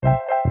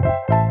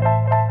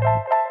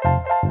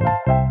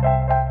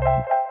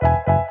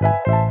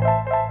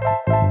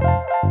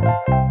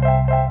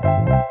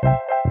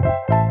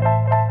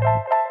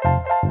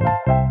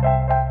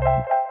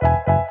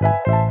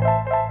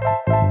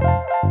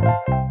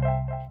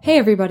Hey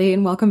everybody,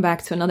 and welcome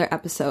back to another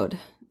episode.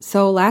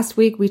 So last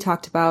week we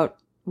talked about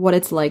what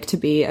it's like to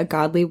be a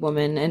godly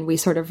woman, and we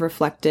sort of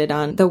reflected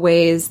on the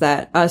ways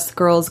that us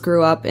girls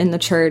grew up in the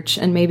church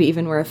and maybe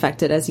even were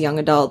affected as young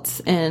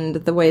adults, and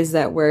the ways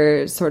that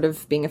we're sort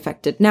of being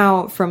affected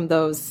now from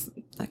those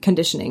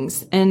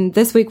conditionings. And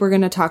this week we're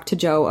going to talk to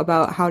Joe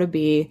about how to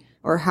be,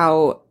 or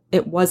how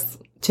it was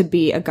to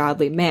be, a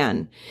godly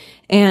man.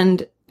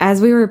 And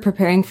as we were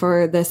preparing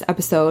for this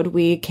episode,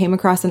 we came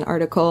across an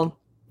article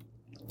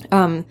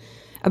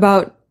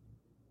about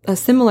a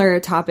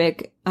similar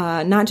topic,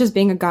 not just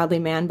being a godly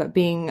man, but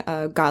being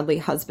a godly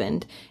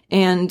husband.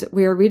 And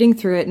we were reading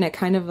through it, and it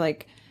kind of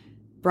like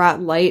brought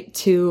light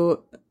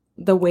to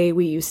the way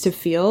we used to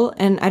feel.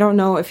 And I don't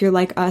know if you're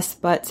like us,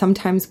 but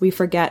sometimes we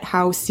forget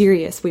how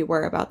serious we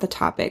were about the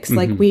topics.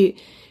 Mm-hmm. Like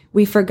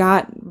we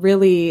forgot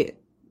really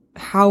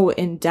how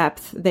in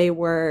depth they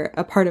were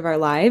a part of our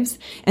lives.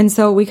 And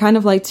so we kind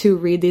of like to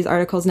read these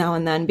articles now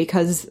and then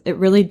because it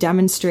really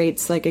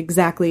demonstrates like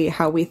exactly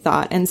how we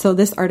thought. And so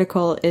this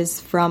article is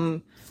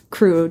from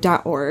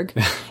crew.org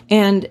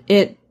and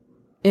it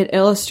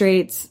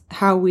illustrates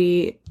how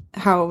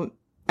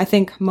I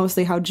think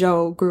mostly how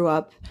Joe grew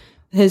up,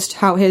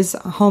 how his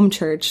home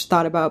church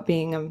thought about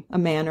being a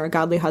man or a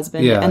godly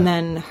husband. Yeah. And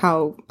then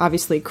how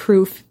obviously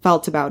crew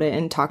felt about it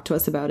and talked to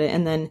us about it.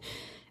 And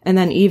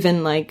then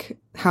even like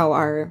how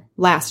our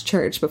last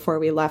church before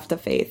we left the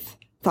faith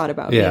thought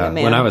about being a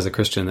man. When I was a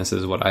Christian, this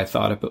is what I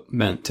thought it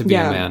meant to be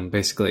a man,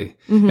 basically.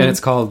 Mm-hmm. And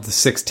it's called the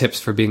 6 Tips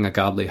for Being a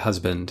Godly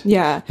Husband.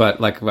 Yeah. But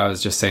like I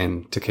was just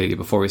saying to Katie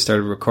before we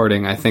started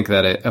recording, I think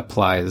that it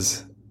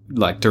applies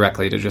like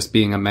directly to just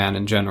being a man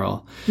in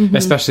general,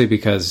 especially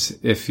because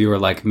if you were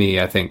like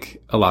me, I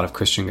think a lot of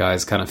Christian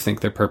guys kind of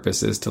think their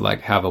purpose is to like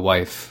have a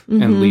wife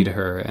and lead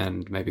her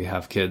and maybe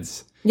have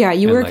kids. Yeah,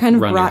 you were like kind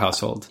of run your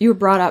household. You were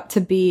brought up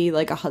to be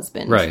like a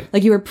husband. Right.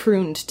 Like you were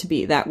pruned to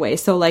be that way.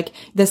 So like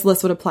this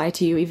list would apply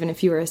to you even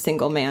if you were a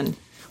single man.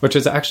 Which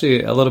is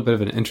actually a little bit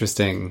of an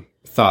interesting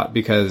thought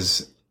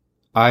because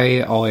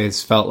I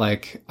always felt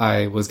like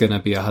I was going to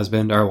be a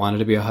husband, or I wanted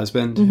to be a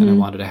husband and I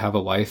wanted to have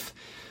a wife.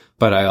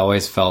 But I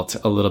always felt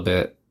a little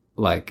bit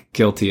like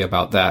guilty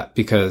about that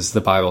because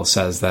the Bible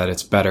says that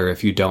it's better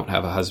if you don't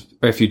have a husband,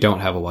 or if you don't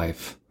have a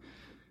wife.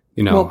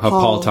 You know, well, how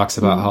Paul talks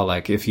about how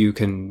like if you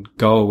can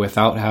go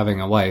without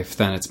having a wife,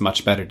 then it's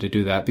much better to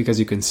do that because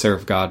you can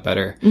serve God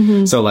better.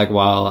 So like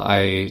while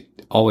I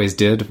always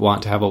did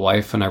want to have a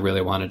wife and I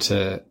really wanted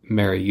to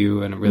marry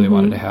you and really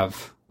wanted to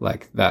have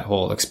like that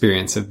whole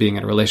experience of being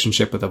in a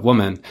relationship with a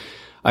woman,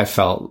 I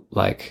felt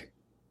like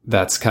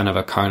that's kind of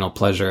a carnal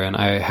pleasure and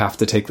I have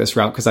to take this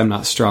route because I'm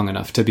not strong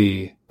enough to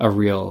be a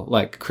real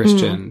like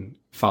Christian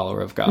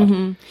follower of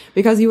God.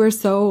 Because you were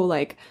so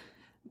like,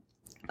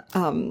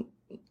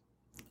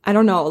 I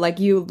don't know, like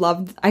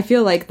I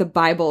feel like the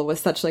Bible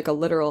was such like a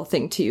literal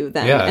thing to you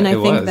then. Yeah, and I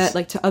think was. that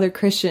like to other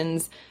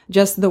Christians,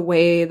 just the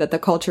way that the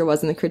culture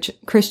was and the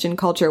Christian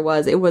culture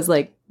was, it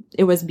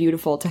was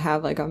beautiful to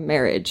have like a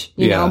marriage,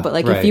 you know? But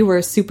like if you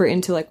were super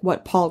into like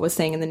what Paul was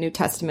saying in the New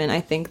Testament, I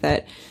think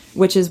that,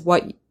 which is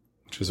what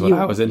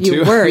I was into.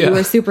 You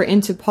were super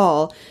into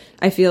Paul.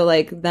 I feel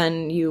like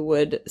then you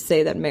would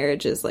say that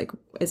marriage is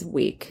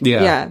weak.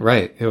 Yeah,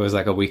 right. It was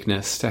like a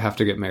weakness to have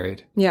to get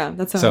married. Yeah,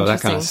 that's so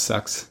that kind of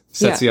sucks.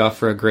 Sets you off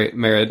for a great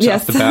marriage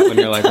off the bat when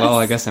you're like, well,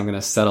 I guess I'm going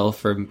to settle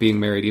for being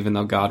married, even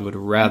though God would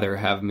rather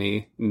have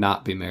me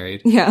not be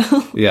married. Yeah.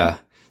 Yeah.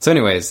 So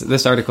anyways,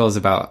 this article is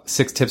about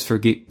 6 tips for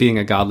being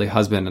a godly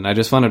husband. And I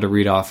just wanted to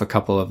read off a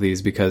couple of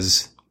these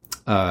because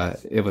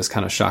it was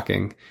kind of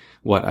shocking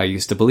what I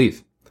used to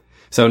believe.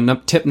 So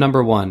tip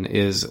number 1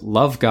 is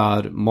love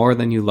God more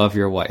than you love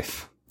your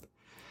wife.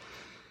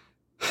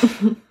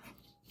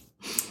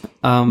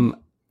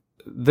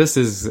 This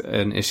is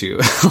an issue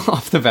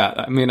off the bat.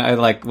 I mean, I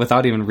like,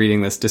 without even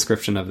reading this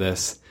description of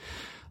this,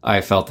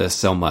 I felt this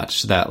so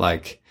much that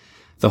like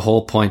the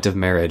whole point of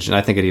marriage, and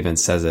I think it even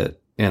says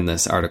it in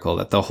this article,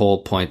 that the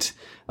whole point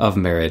of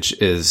marriage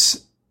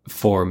is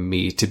for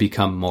me to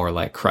become more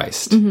like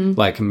Christ.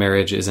 Like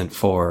marriage isn't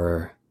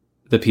for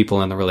the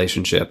people in the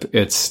relationship.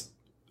 Its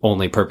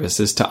only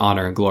purpose is to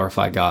honor and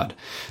glorify God.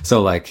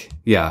 So like,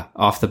 yeah,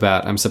 off the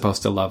bat, I'm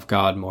supposed to love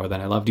God more than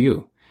I loved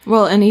you.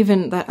 Well, and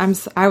even that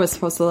I was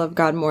supposed to love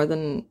God more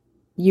than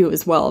you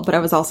as well, but I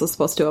was also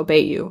supposed to obey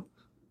you.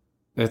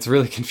 It's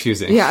really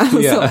confusing. Yeah.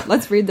 So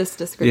let's read this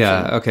description.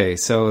 Yeah. Okay.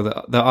 So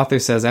the author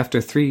says,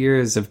 after 3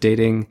 years of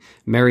dating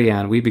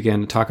Marianne, we began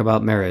to talk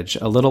about marriage.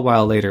 A little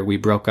while later, we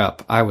broke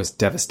up. I was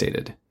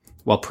devastated.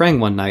 While praying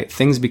one night,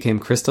 things became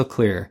crystal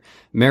clear.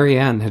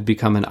 Marianne had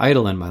become an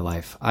idol in my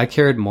life. I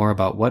cared more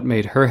about what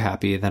made her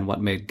happy than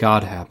what made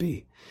God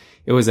happy.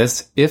 It was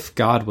as if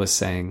God was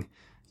saying,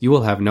 you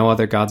will have no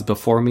other gods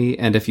before me,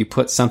 and if you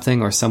put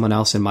something or someone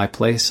else in my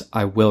place,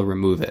 I will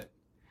remove it.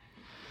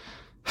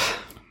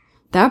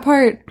 That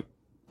part,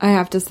 I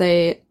have to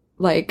say,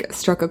 like,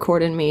 struck a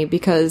chord in me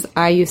because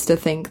I used to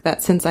think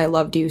that since I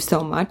loved you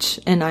so much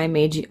and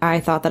I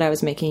thought that I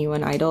was making you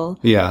an idol.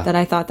 Yeah. That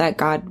I thought that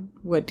God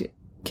would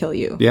kill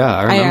you. Yeah,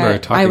 I remember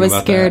talking about that. I was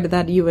scared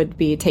that you would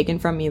be taken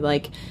from me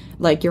like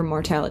your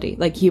mortality.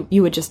 Like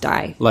you would just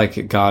die.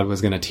 Like God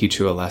was going to teach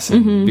you a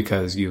lesson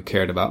because you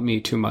cared about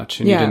me too much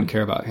and you didn't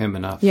care about him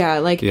enough. Yeah,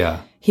 like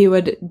he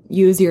would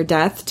use your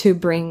death to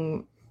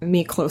bring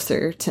me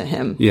closer to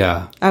him.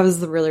 Yeah. I was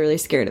really, really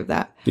scared of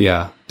that.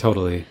 Yeah,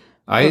 totally.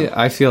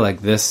 I feel like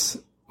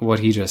what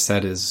he just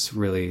said is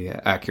really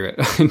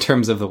accurate in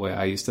terms of the way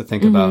I used to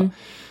think about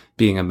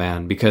being a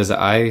man, because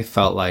I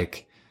felt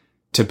like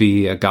to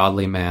be a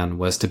godly man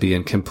was to be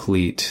in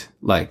complete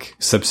like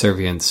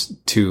subservience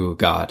to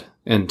God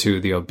and to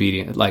the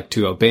obedient, like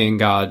to obeying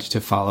God, to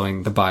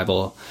following the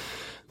Bible.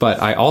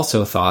 But I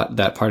also thought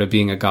that part of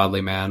being a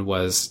godly man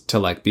was to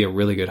like be a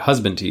really good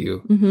husband to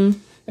you.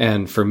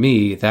 And for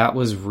me, that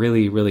was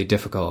really, really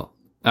difficult.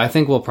 I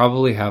think we'll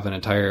probably have an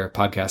entire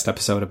podcast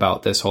episode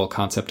about this whole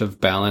concept of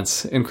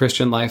balance in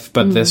Christian life,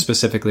 but this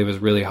specifically was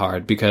really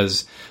hard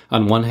because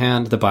on one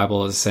hand, the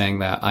Bible is saying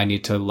that I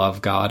need to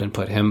love God and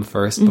put him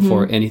first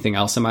before anything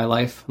else in my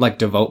life, like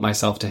devote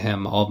myself to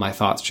him. All of my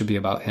thoughts should be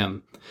about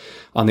him.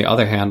 On the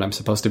other hand, I'm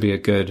supposed to be a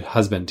good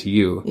husband to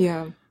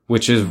you,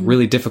 which is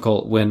really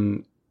difficult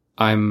when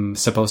I'm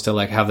supposed to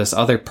like have this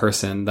other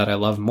person that I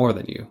love more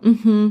than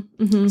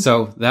you.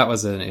 So that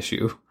was an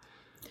issue.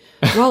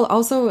 Well,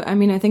 also, I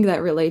mean, I think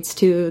that relates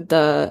to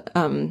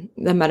the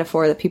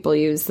metaphor that people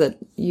use that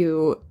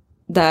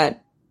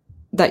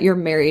you're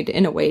married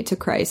in a way to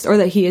Christ, or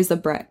that he is the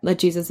bride, that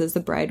Jesus is the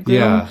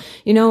bridegroom,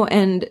 you know,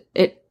 and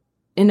it,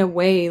 in a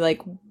way,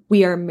 like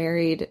we are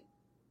married,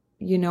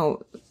 you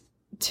know,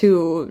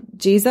 to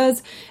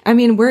Jesus. I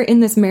mean, we're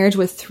in this marriage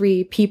with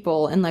 3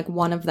 people and like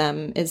one of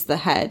them is the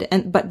head,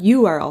 but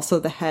you are also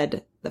the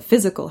head, the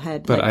physical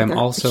head, but like I'm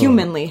also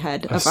humanly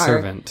head a of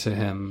servant to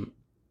him.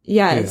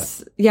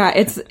 Yes. Yeah.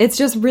 It's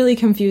just really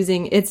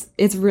confusing.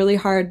 It's really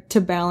hard to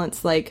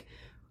balance like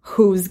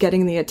who's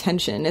getting the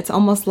attention. It's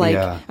almost like,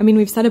 I mean,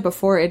 we've said it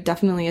before. It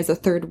definitely is a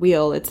third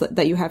wheel. It's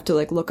that you have to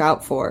like look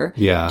out for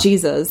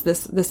Jesus,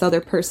 this other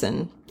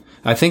person.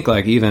 I think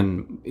like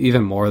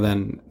even more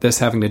than this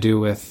having to do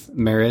with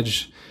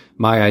marriage,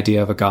 my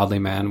idea of a godly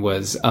man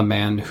was a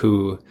man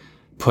who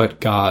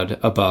put God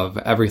above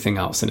everything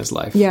else in his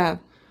life. Yeah.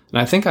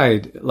 And I think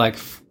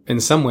in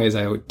some ways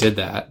I did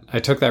that. I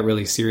took that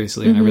really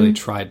seriously and I really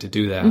tried to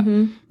do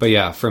that. But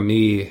yeah, for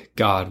me,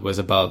 God was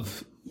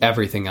above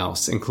everything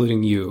else,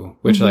 including you,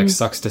 which like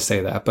sucks to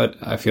say that, but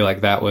I feel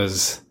like that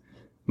was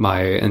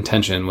my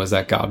intention, was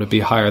that God would be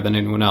higher than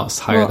anyone else,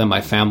 higher than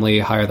my family,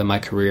 higher than my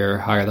career,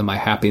 higher than my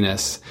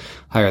happiness,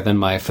 higher than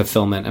my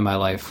fulfillment in my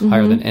life,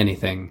 higher than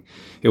anything.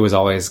 It was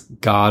always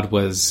God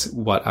was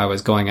what I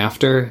was going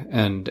after,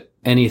 and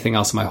anything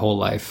else in my whole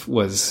life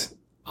was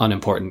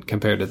unimportant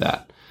compared to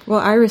that. Well,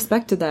 I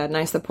respected that and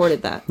I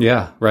supported that.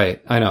 Yeah,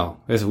 right. I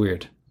know. It's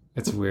weird.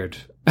 It's a weird,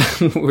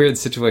 weird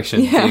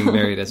situation being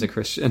married as a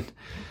Christian.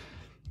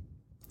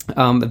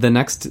 The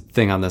next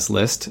thing on this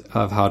list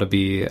of how to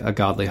be a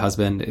godly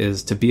husband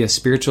is to be a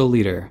spiritual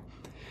leader.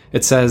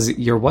 It says,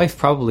 your wife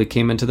probably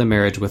came into the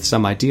marriage with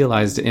some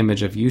idealized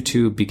image of you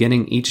two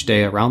beginning each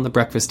day around the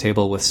breakfast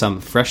table with some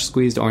fresh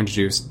squeezed orange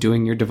juice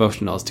doing your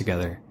devotionals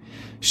together.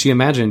 She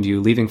imagined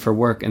you leaving for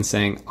work and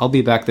saying, I'll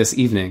be back this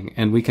evening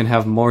and we can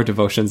have more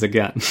devotions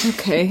again.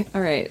 Okay,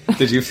 all right.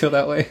 Did you feel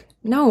that way?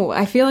 No,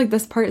 I feel like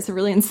this part is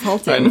really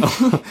insulting. I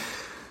know.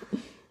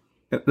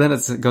 Then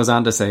it goes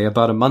on to say,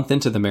 about a month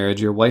into the marriage,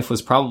 your wife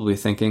was probably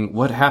thinking,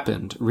 what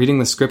happened? Reading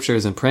the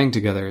scriptures and praying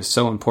together is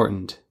so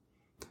important.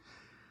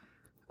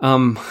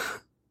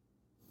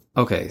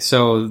 Okay,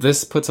 so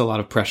this puts a lot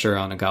of pressure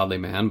on a godly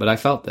man, but I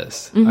felt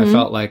this. I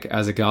felt like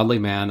as a godly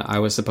man, I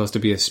was supposed to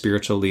be a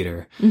spiritual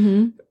leader.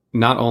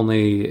 Not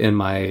only in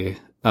my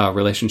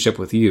relationship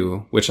with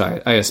you, which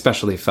I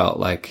especially felt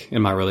like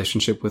in my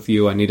relationship with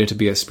you, I needed to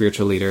be a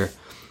spiritual leader,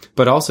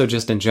 but also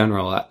just in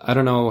general. I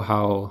don't know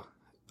how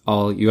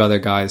all you other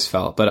guys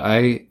felt, but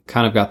I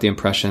kind of got the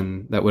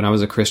impression that when I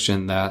was a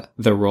Christian, that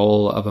the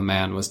role of a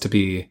man was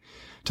to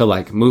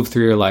like move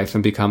through your life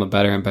and become a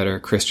better and better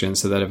Christian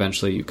so that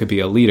eventually you could be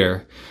a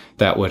leader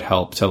that would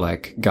help to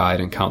like guide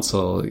and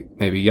counsel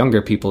maybe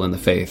younger people in the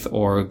faith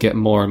or get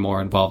more and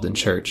more involved in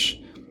church.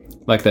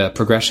 Like the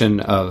progression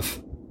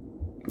of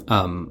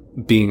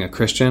being a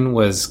Christian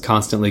was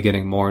constantly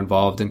getting more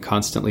involved and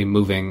constantly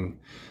moving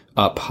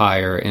up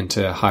higher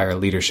into higher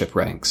leadership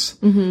ranks.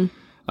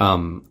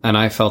 And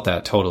I felt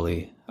that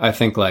totally. I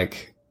think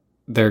like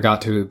there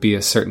got to be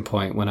a certain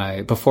point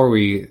when before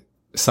we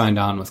signed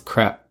on with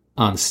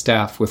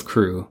staff with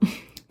Crew,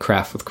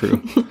 Craft with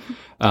Crew,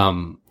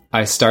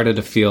 I started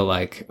to feel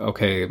like,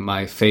 okay,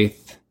 my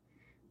faith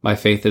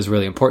is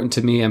really important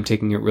to me. I'm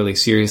taking it really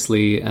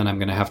seriously, and I'm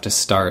going to have to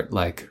start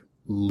like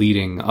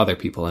leading other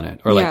people in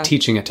it or like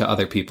teaching it to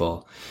other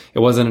people. It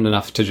wasn't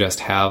enough to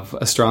just have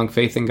a strong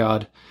faith in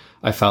God.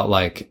 I felt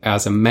like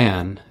as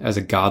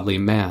a godly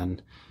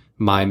man,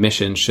 my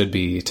mission should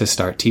be to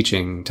start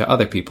teaching to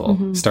other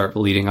people, start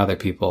leading other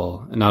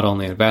people, not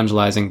only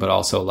evangelizing, but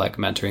also like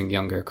mentoring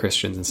younger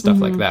Christians and stuff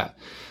like that.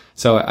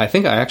 So I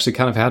think I actually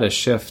kind of had a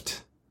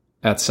shift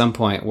at some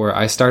point where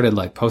I started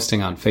like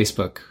posting on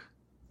Facebook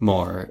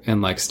more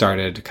and like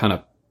started kind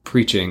of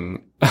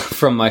preaching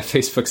from my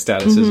Facebook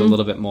statuses a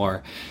little bit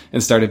more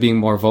and started being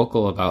more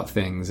vocal about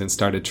things and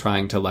started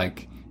trying to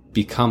like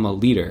become a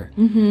leader,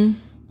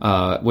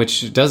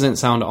 which doesn't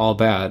sound all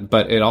bad,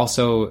 but it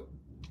also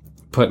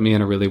put me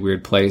in a really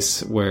weird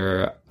place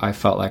where I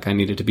felt like I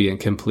needed to be in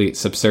complete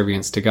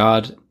subservience to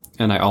God.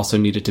 And I also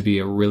needed to be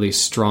a really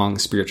strong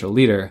spiritual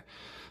leader,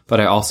 but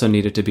I also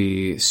needed to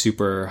be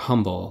super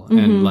humble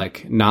and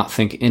like not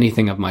think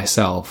anything of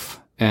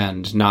myself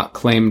and not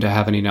claim to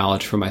have any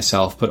knowledge for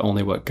myself, but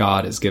only what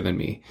God has given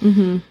me.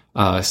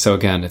 So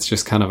again, it's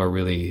just kind of a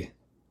really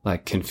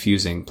like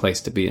confusing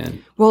place to be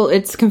in. Well,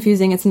 it's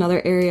confusing. It's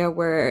another area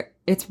where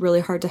it's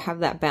really hard to have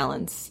that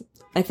balance.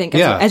 I think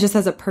as just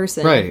as a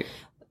person. Right.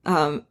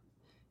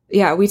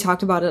 We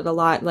talked about it a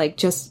lot, like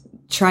just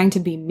trying to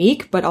be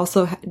meek, but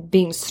also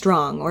being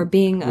strong, or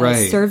being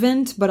a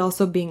servant, but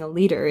also being a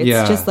leader.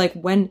 It's just like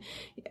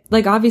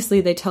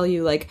obviously they tell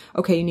you like,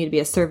 okay, you need to be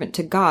a servant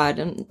to God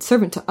and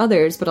servant to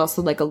others, but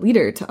also like a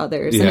leader to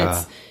others. And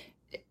it's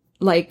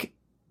like,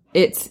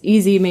 it's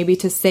easy maybe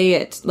to say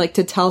it, like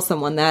to tell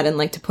someone that and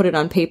like to put it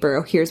on paper.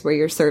 Oh, here's where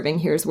you're serving.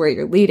 Here's where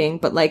you're leading.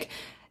 But like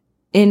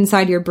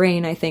inside your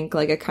brain, I think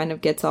like it kind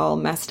of gets all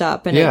messed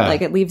up, and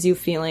it leaves you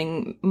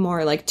feeling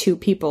more like two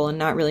people and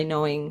not really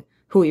knowing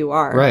who you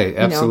are. Right.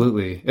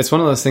 Absolutely. Know? It's one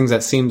of those things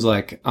that seems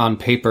like on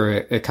paper,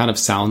 it kind of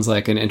sounds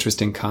like an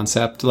interesting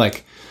concept.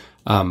 Like,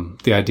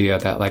 the idea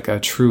that like a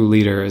true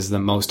leader is the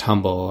most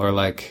humble, or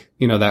like,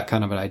 you know, that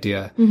kind of an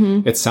idea.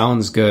 It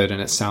sounds good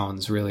and it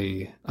sounds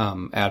really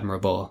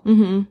admirable.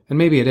 And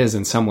maybe it is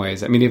in some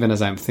ways. I mean, even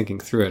as I'm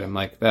thinking through it, I'm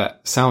like,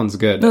 that sounds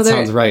good. That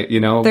sounds right, you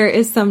know? There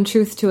is some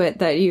truth to it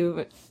that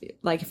you,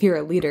 like, if you're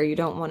a leader, you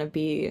don't want to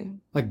be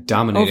like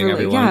dominating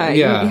everyone.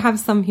 Yeah. You have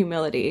some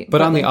humility.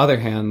 But on the other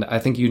hand, I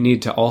think you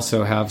need to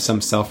also have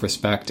some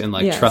self-respect and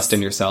like trust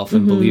in yourself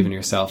and believe in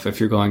yourself if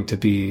you're going to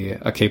be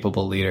a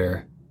capable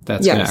leader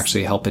that's going to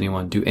actually help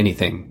anyone do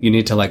anything. You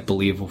need to like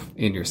believe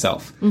in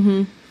yourself.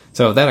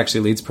 So that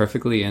actually leads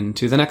perfectly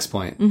into the next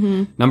point.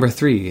 Number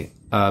 3,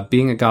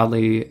 being a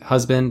godly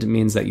husband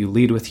means that you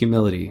lead with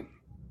humility.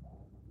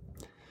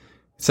 It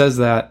says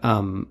that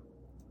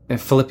in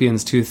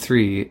Philippians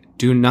 2:3,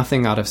 do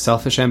nothing out of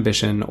selfish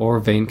ambition or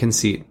vain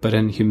conceit, but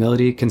in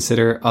humility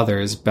consider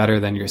others better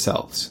than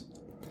yourselves.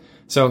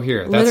 So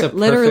here, that's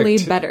literally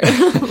better.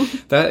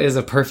 That is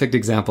a perfect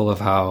example of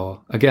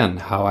how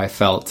I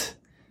felt.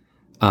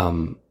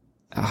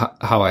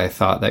 How I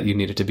thought that you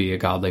needed to be a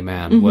godly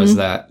man was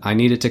that I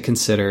needed to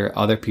consider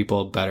other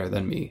people better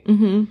than me.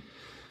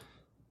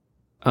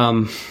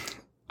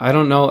 I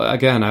don't know.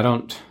 Again, I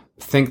don't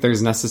think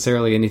there's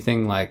necessarily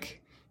anything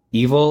like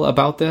evil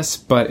about this,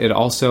 but it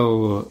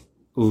also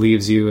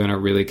leaves you in a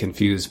really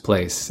confused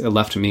place. It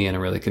left me in a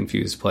really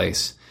confused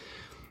place.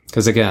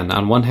 Because again,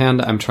 on one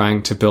hand, I'm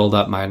trying to build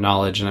up my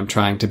knowledge and I'm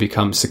trying to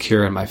become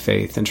secure in my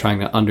faith and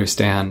trying to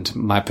understand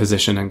my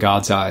position in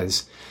God's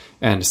eyes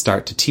and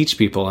start to teach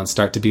people and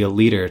start to be a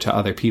leader to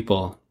other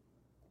people.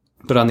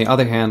 But on the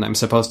other hand, I'm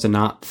supposed to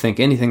not think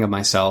anything of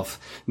myself,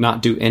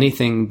 not do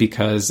anything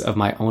because of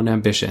my own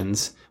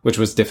ambitions, which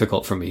was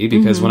difficult for me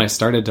because when I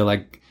started to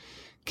like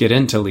get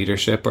into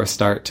leadership or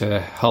start to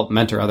help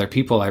mentor other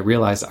people, I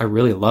realized I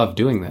really love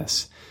doing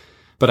this.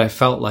 But I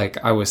felt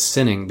like I was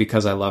sinning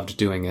because I loved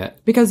doing it.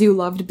 Because you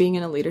loved being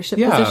in a leadership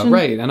position? Yeah,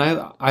 right. And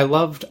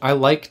I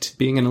liked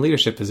being in a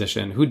leadership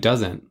position. Who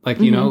doesn't? Like,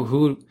 you know,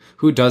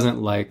 who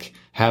doesn't like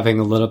having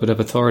a little bit of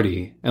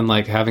authority and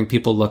like having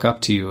people look up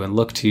to you and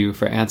look to you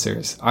for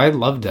answers? I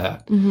loved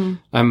that.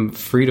 I'm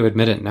free to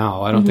admit it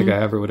now. I don't think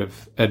I ever would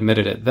have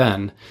admitted it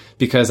then,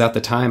 because at the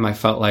time I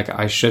felt like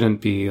I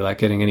shouldn't be like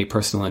getting any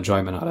personal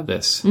enjoyment out of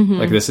this.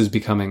 Like this is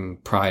becoming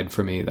pride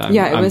for me.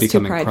 I'm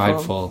becoming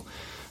prideful.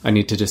 I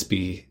need to just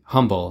be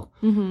humble.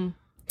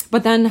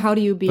 But then how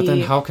do you be... But then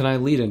how can I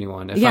lead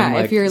anyone if I'm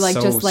like, if you're like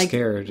so just like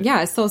scared?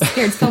 Yeah, so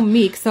scared, so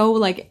meek, so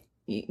like,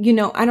 you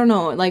know, I don't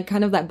know, like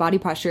kind of that body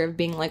posture of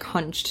being like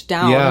hunched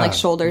down, like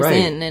shoulders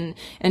in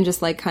and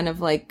just like kind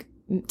of like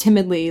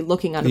timidly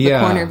looking out of the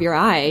corner of your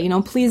eye. You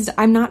know, please,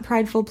 I'm not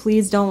prideful.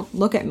 Please don't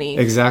look at me.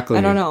 Exactly.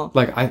 I don't know.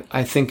 Like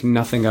I think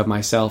nothing of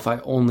myself. I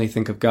only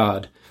think of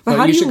God. But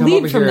how do you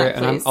lead from that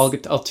place?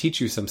 And I'll teach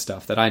you some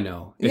stuff that I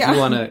know.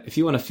 If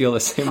you wanna feel the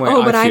same way I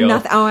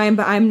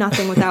feel. I'm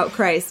nothing without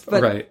Christ.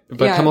 But right.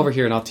 But come over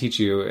here and I'll teach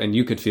you, and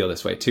you could feel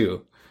this way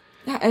too.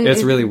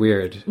 It's really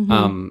weird.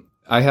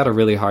 I had a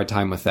really hard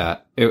time with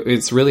that.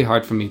 It's really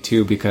hard for me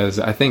too, because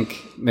I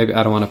think, maybe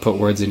I don't want to put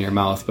words in your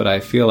mouth, but I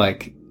feel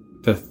like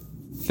the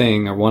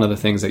thing, or one of the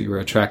things that you were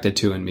attracted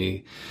to in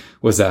me,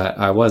 was that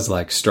I was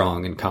like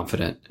strong and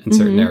confident in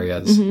certain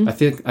areas. I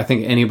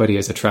think anybody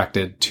is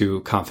attracted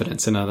to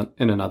confidence in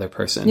another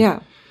person.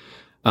 Yeah.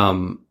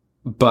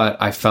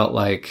 But I felt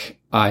like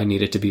I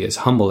needed to be as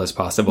humble as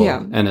possible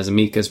and as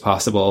meek as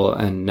possible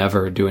and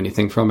never do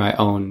anything for my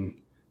own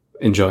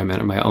enjoyment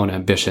or my own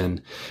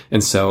ambition.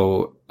 And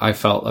so I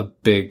felt a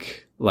big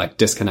like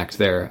disconnect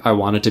there. I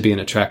wanted to be an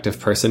attractive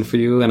person for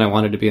you, and I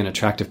wanted to be an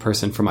attractive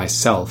person for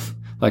myself,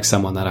 like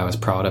someone that I was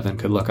proud of and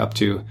could look up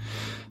to.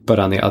 But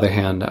on the other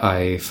hand,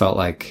 I felt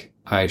like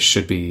I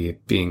should be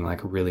being like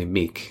really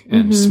meek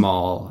and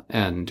small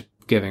and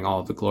giving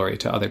all the glory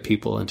to other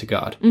people and to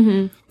God.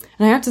 And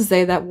I have to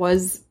say it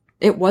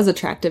was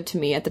attractive to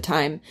me at the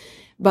time,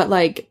 but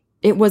like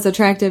it was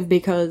attractive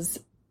because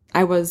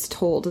I was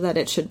told that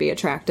it should be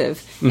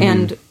attractive.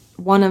 And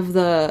one of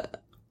the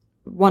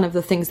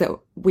things that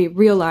we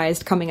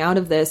realized coming out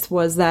of this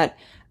was that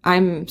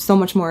I'm so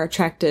much more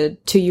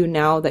attracted to you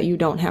now that you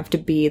don't have to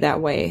be that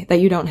way, that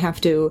you don't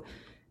have to,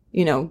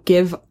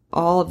 give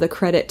all of the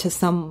credit to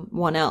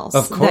someone else.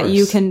 Of course. That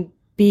you can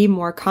be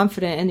more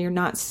confident and you're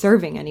not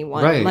serving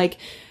anyone. Right. Like,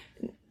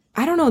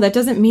 I don't know, that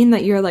doesn't mean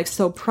that you're like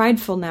so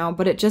prideful now,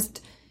 but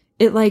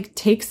it like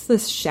takes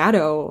this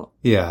shadow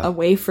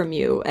away from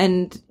you.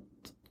 And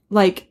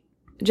like,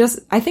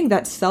 I think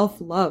that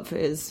self-love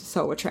is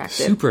so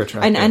attractive. Super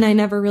attractive. And I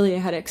never really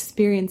had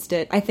experienced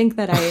it. I think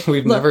that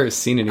We've never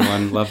seen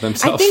anyone love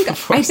themselves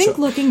before. I think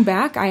looking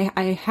back,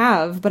 I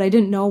have, but I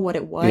didn't know what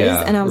it was.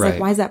 Yeah, and I was right.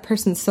 like, why is that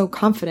person so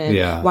confident?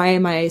 Yeah. Why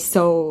am I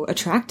so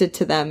attracted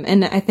to them?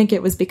 And I think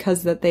it was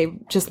because that they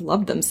just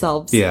loved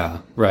themselves. Yeah,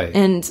 right.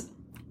 And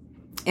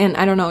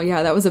I don't know.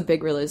 Yeah, that was a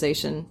big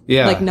realization.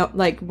 Yeah.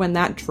 Like when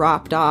that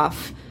dropped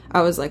off,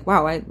 I was like,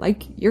 wow,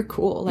 you're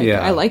cool. Like,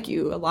 I like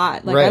you a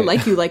lot. Like, right. I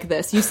like you like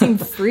this. You seem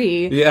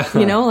free. Yeah.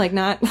 Like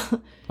not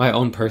my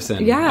own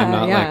person. Yeah. I'm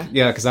not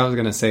yeah. Cause I was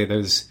going to say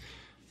there's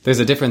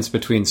a difference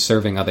between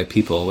serving other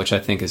people, which I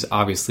think is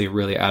obviously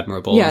really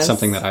admirable and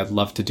something that I'd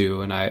love to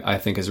do. And I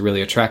think is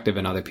really attractive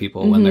in other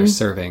people when they're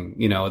serving,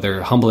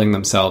 they're humbling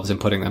themselves and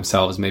putting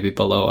themselves maybe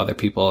below other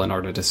people in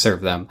order to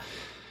serve them.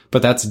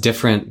 But that's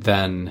different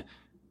than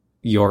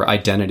your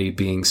identity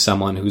being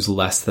someone who's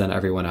less than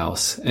everyone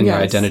else, and your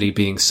identity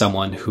being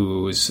someone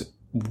whose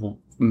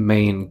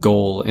main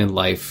goal in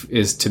life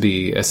is to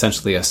be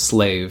essentially a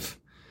slave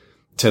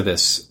to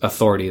this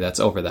authority that's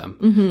over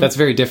them. That's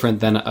very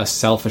different than a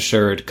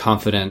self-assured,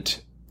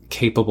 confident,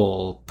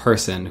 capable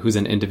person who's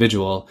an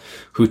individual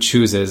who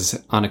chooses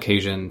on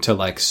occasion to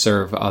like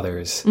serve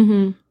others.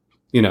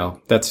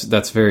 That's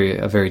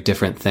a very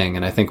different thing.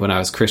 And I think when I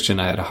was Christian,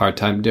 I had a hard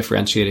time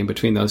differentiating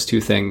between those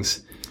two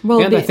things.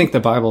 Well, and I think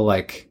the Bible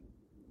like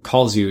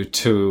calls you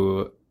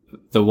to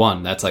the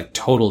one that's like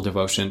total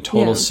devotion,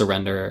 total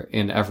surrender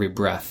in every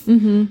breath.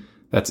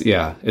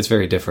 It's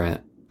very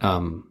different.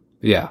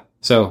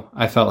 So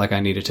I felt like I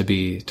needed to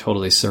be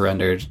totally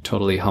surrendered,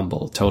 totally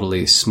humble,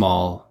 totally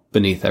small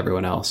beneath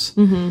everyone else,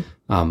 in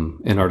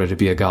order to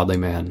be a godly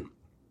man.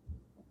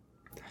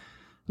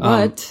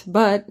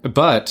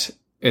 But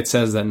it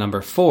says that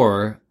number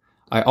 4,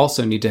 I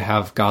also need to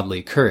have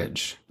godly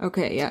courage.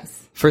 Okay. Yes.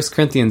 1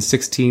 Corinthians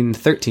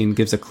 16:13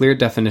 gives a clear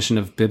definition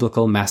of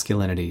biblical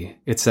masculinity.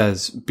 It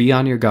says, "Be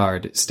on your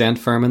guard, stand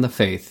firm in the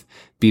faith,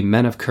 be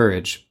men of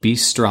courage, be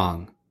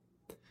strong."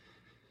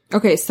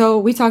 Okay, so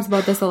we talked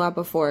about this a lot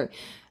before.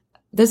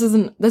 This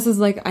is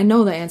like, I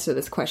know the answer to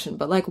this question,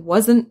 but like,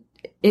 wasn't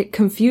it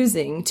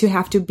confusing to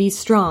have to be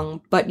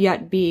strong, but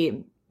yet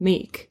be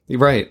meek?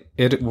 Right.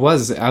 It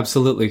was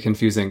absolutely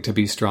confusing to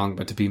be strong,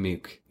 but to be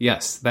meek.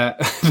 Yes, that...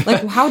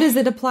 like, how does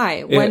it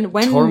apply?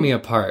 It tore me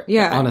apart,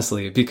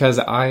 honestly, because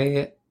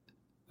I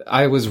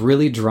was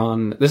really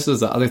drawn... This is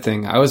the other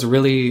thing. I was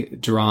really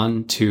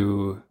drawn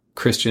to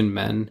Christian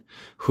men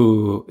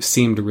who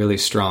seemed really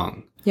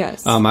strong.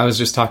 Yes. I was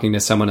just talking to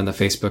someone in the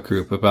Facebook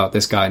group about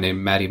this guy named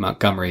Matty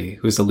Montgomery,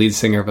 who's the lead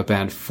singer of a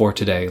band For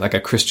Today, like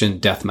a Christian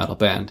death metal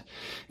band.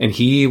 And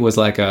he was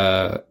like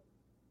a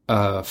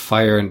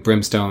fire and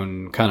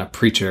brimstone kind of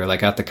preacher.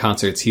 Like at the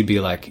concerts, he'd be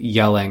like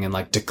yelling and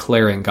like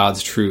declaring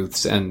God's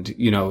truths and,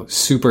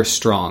 super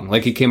strong.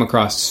 Like he came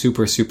across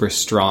super, super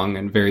strong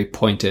and very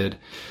pointed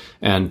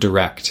and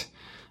direct.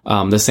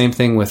 The same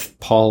thing with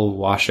Paul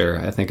Washer,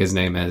 I think his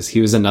name is.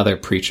 He was another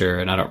preacher,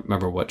 and I don't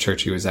remember what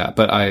church he was at,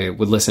 but I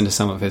would listen to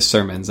some of his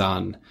sermons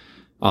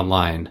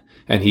online.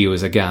 And he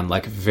was, again,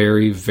 like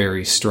very,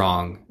 very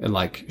strong and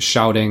like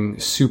shouting,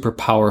 super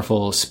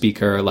powerful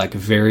speaker, like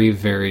very,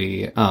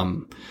 very,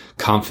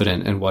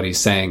 confident in what he's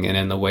saying and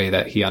in the way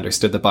that he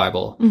understood the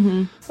Bible.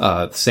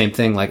 Same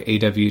thing, like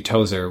A.W.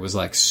 Tozer was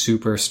like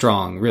super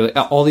strong. Really,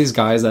 all these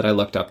guys that I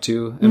looked up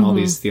to and all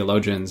these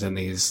theologians and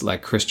these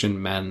like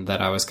Christian men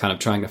that I was kind of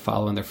trying to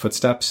follow in their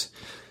footsteps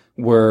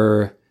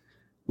were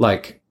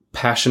like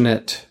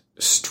passionate,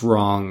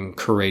 strong,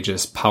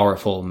 courageous,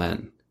 powerful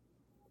men.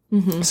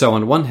 So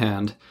on one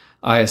hand,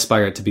 I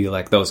aspired to be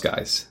like those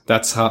guys.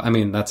 That's how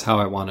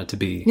I wanted to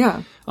be.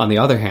 Yeah. On the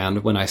other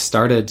hand, when I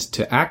started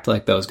to act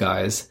like those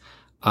guys,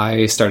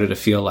 I started to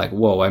feel like,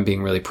 whoa, I'm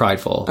being really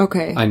prideful.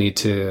 Okay. I need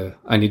to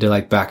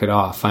like back it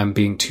off. I'm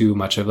being too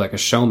much of like a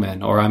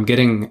showman, or I'm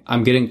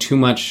getting too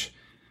much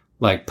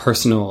like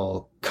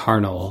personal,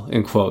 carnal,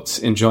 in quotes,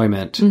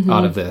 enjoyment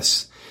out of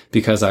this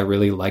because I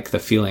really like the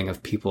feeling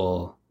of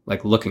people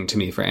like looking to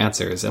me for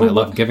answers, and I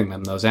love giving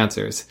them those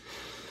answers.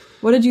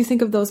 What did you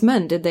think of those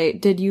men?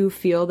 Did you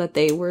feel that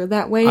they were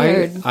that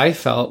way? I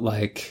felt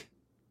like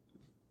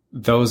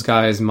those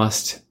guys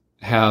must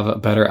have a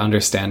better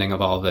understanding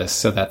of all this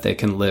so that they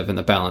can live in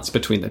the balance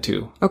between the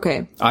two.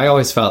 Okay. I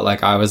always felt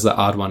like I was the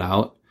odd one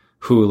out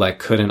who like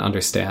couldn't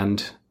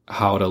understand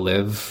how to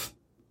live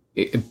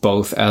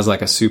both as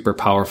like a super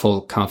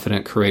powerful,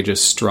 confident,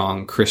 courageous,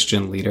 strong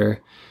Christian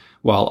leader,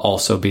 while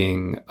also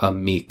being a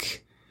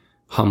meek,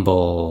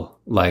 humble,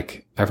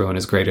 like everyone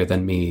is greater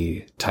than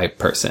me type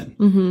person.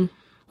 Mm-hmm.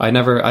 I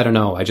don't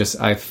know.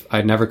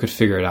 I never could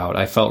figure it out.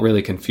 I felt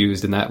really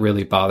confused, and that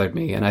really bothered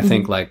me. And I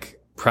think like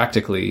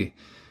practically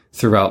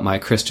throughout my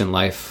Christian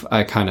life,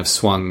 I kind of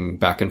swung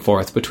back and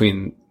forth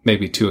between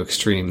maybe two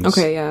extremes.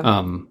 Okay,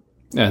 yeah.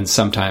 And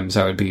sometimes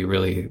I would be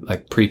really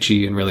like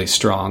preachy and really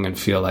strong and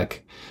feel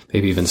like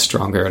maybe even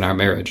stronger in our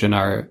marriage, in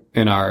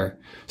our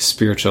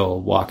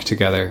spiritual walk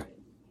together.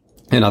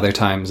 And other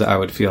times I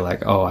would feel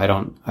like, oh, I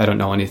don't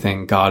know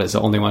anything. God is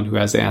the only one who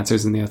has the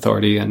answers and the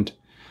authority, and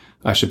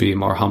I should be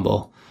more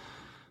humble.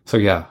 So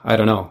yeah, I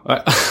don't know.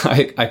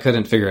 I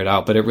couldn't figure it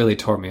out, but it really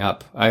tore me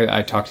up.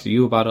 I talked to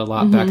you about it a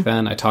lot back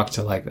then. I talked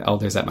to like the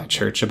elders at my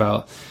church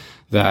about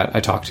that.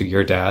 I talked to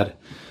your dad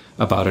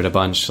about it a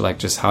bunch. Like,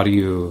 just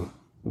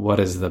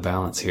what is the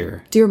balance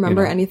here? Do you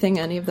remember anything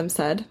any of them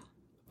said?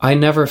 I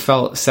never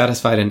felt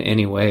satisfied in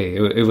any way.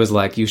 It was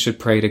like, you should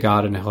pray to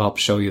God and he'll help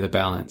show you the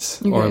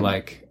balance. Okay. Or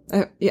like,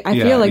 I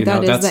feel like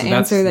that is the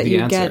answer that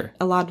you get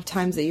a lot of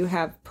times that you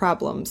have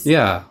problems.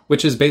 Yeah,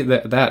 which is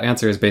that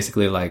answer is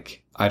basically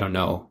like, I don't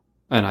know,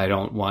 and I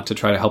don't want to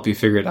try to help you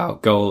figure it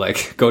out. Go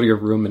to your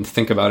room and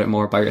think about it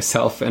more by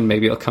yourself, and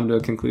maybe you'll come to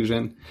a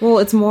conclusion. Well,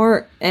 it's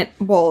more,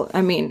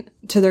 I mean,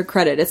 to their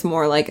credit, it's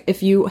more like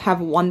if you have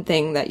one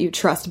thing that you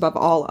trust above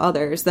all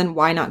others, then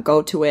why not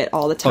go to it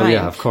all the time? Oh,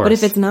 yeah, of course. But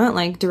if it's not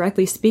like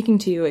directly speaking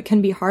to you, it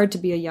can be hard to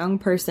be a young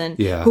person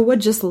who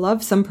would just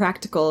love some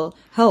practical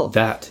help.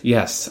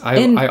 Yes.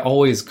 I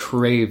always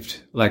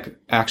craved like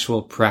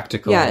actual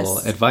practical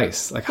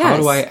advice. Like, how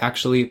do I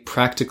actually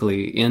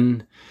practically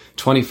in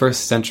 21st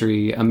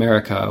century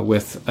America,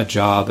 with a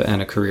job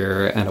and a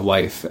career and a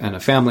wife and a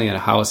family and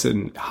a house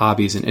and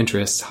hobbies and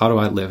interests, how do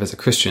I live as a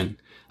Christian?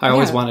 I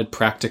always wanted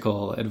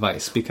practical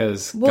advice,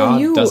 because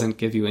God doesn't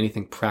give you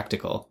anything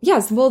practical.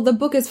 Yes, well, the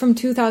book is from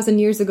 2,000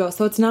 years ago,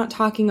 so it's not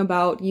talking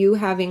about you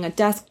having a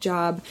desk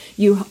job,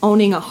 you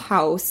owning a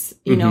house,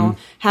 you know,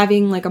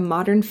 having like a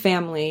modern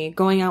family,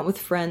 going out with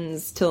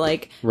friends to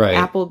like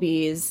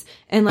Applebee's,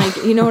 and like,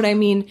 you know what I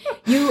mean?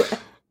 You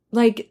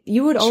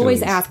would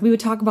always ask, we would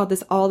talk about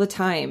this all the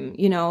time,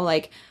 you know,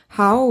 like,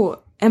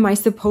 how am I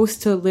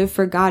supposed to live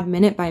for God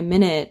minute by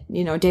minute,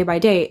 you know, day by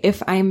day,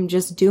 if I'm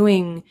just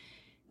doing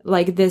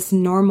like this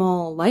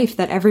normal life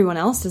that everyone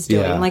else is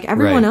doing? Like,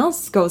 everyone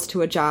else goes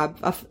to a job,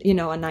 a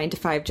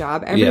 9-to-5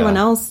 job. Everyone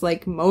else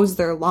like mows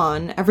their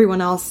lawn.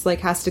 Everyone else like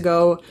has to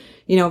go,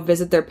 you know,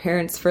 visit their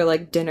parents for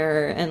like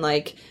dinner and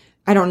like,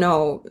 I don't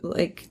know,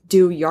 like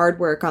do yard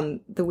work on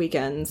the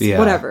weekends,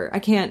 whatever. I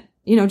can't,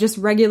 you know, just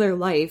regular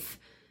life.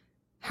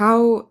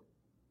 How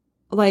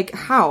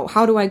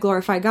do I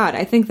glorify God?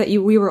 I think that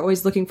we were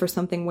always looking for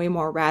something way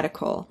more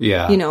radical.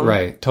 Yeah. You know?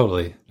 Right.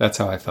 Totally. That's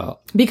how I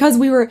felt. Because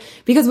we were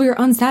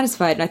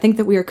unsatisfied. And I think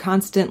that we were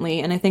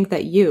constantly, and I think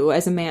that you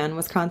as a man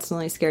was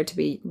constantly scared to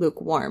be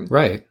lukewarm.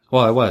 Right.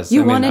 Well, I was.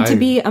 You wanted to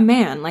be a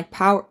man, like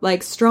power,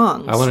 like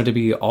strong. I wanted to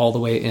be all the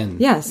way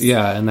in. Yes.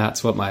 Yeah. And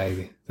that's what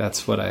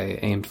I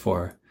aimed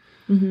for.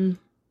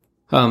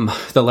 Mm-hmm.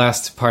 The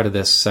last part of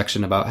this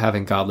section about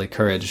having godly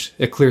courage,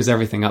 it clears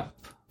everything up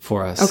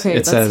for us. Okay,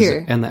 it says,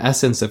 and the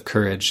essence of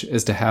courage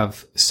is to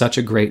have such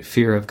a great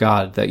fear of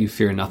God that you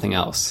fear nothing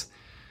else.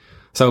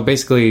 So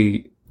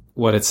basically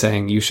what it's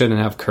saying, you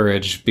shouldn't have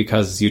courage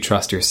because you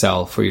trust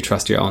yourself or you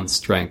trust your own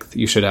strength.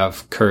 You should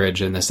have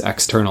courage in this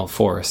external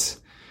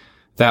force.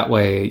 That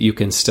way you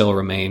can still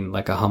remain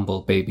like a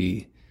humble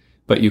baby,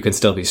 but you can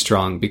still be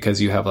strong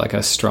because you have like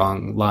a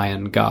strong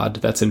lion God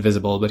that's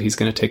invisible, but he's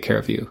going to take care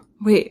of you.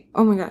 Wait,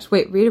 oh my gosh,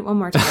 wait, read it one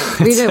more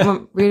time. Read it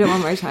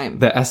one more time.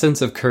 The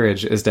essence of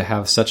courage is to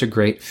have such a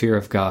great fear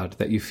of God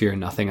that you fear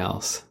nothing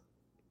else.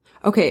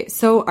 Okay,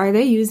 so are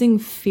they using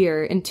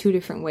fear in two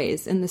different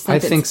ways in the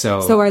sentence? I think so.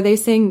 So are they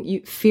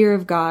saying fear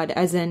of God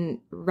as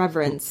in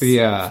reverence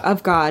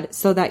of God,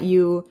 so that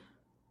you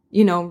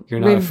know, you're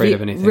not afraid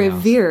of anything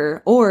revere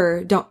else.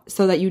 Or don't,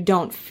 so that you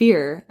don't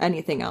fear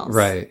anything else.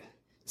 Right.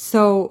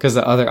 So, because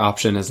the other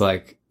option is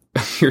like,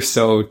 you're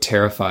so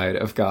terrified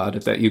of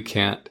God that you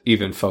can't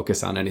even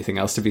focus on anything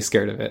else to be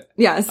scared of it.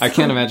 Yes. I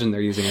can't imagine they're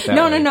using it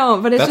that way.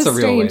 No, but it's just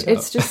strange.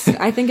 It's just,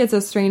 I think it's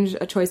a strange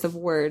choice of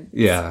words.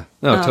 Yeah.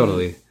 No,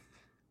 totally.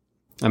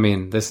 I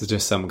mean, this is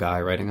just some guy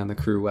writing on the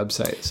Crew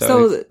website.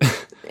 So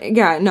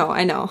yeah, no,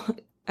 I know.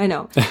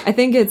 I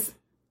think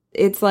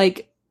it's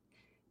like,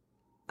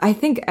 I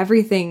think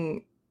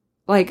everything,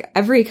 like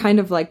every kind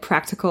of like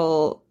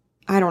practical,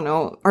 I don't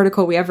know,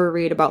 article we ever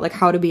read about like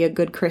how to be a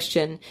good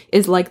Christian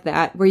is like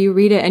that, where you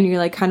read it and you're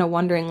like kind of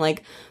wondering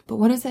like, but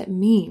what does that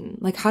mean?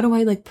 Like, how do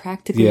I like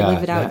practically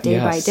live it out day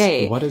by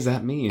day? What does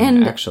that mean?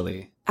 And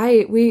actually,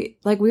 we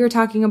were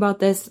talking about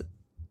this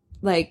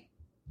like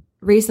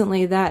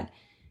recently, that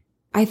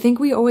I think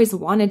we always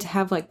wanted to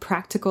have like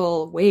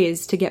practical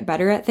ways to get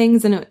better at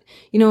things. And it,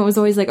 you know, it was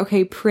always like,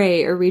 okay,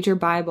 pray or read your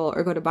Bible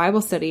or go to Bible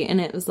study.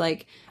 And it was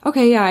like,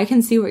 okay, yeah, I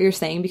can see what you're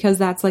saying, because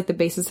that's like the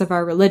basis of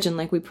our religion.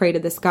 Like we pray to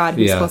this God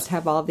who's supposed to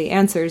have all of the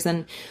answers.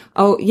 And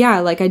oh yeah,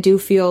 like I do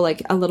feel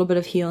like a little bit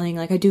of healing.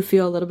 Like I do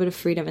feel a little bit of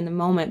freedom in the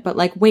moment, but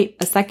like, wait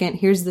a second,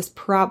 here's this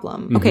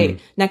problem. Okay.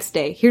 Next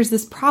day, here's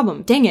this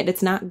problem. Dang it.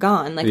 It's not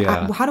gone. Like,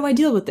 how do I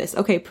deal with this?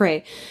 Okay.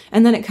 Pray.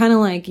 And then it kind of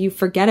like, you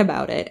forget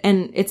about it,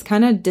 and it's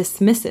kind of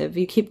dismissive.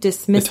 You keep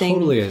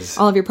dismissing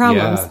all of your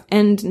problems. Yeah.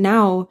 And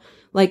now,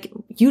 like,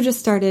 you just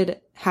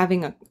started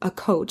having a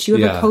coach. You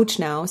have a coach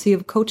now. So you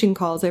have coaching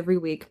calls every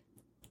week.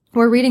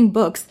 We're reading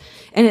books.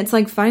 And it's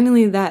like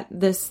finally that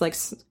this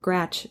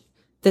itch,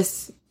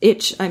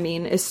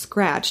 is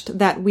scratched,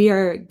 that we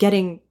are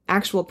getting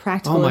actual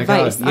practical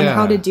advice on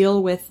how to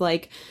deal with,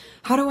 like,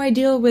 how do I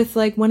deal with,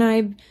 like, when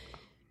I,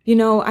 you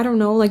know, I don't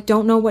know, like,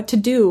 don't know what to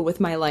do with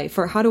my life,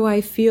 or how do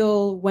I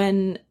feel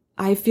when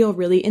I feel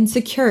really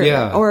insecure,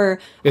 or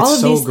all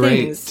of these things. It's so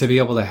great to be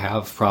able to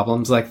have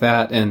problems like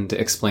that and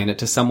explain it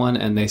to someone,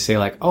 and they say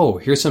like, oh,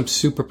 here's some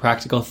super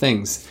practical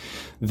things.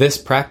 This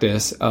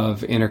practice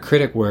of inner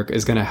critic work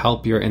is going to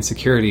help your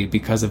insecurity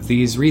because of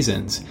these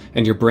reasons.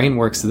 And your brain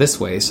works this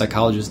way.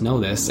 Psychologists know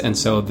this. And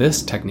so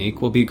this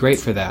technique will be great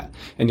for that.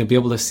 And you'll be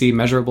able to see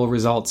measurable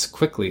results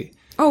quickly.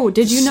 Oh,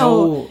 did you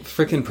know? So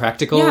freaking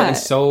practical and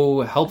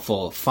so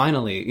helpful.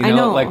 Finally, you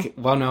know, like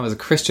when I was a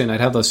Christian,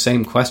 I'd have those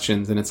same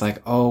questions, and it's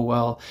like, oh,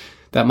 well,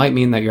 that might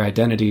mean that your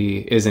identity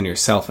is in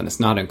yourself and it's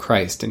not in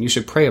Christ, and you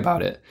should pray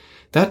about it.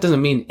 That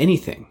doesn't mean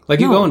anything.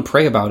 Like you go and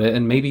pray about it,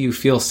 and maybe you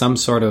feel some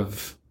sort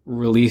of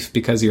relief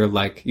because you're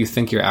like, you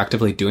think you're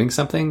actively doing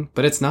something,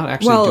 but it's not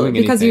actually doing anything.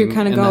 Well, because you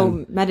kind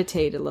of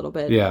meditate a little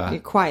bit. Yeah.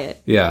 You're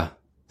quiet. Yeah.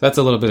 That's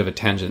a little bit of a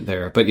tangent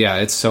there. But yeah,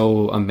 it's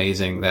so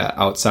amazing that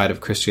outside of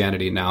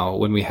Christianity now,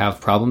 when we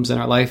have problems in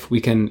our life, we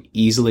can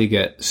easily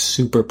get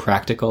super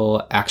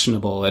practical,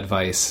 actionable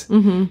advice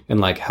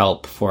and like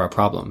help for our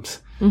problems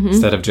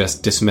instead of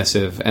just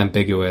dismissive,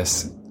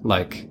 ambiguous,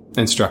 like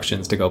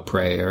instructions to go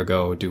pray or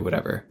go do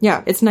whatever.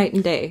 Yeah, it's night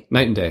and day.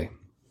 Night and day.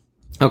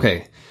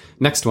 Okay,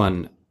 next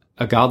one.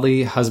 A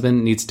godly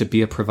husband needs to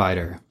be a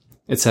provider.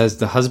 It says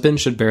the husband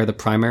should bear the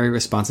primary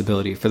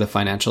responsibility for the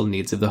financial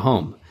needs of the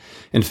home.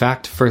 In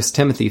fact, 1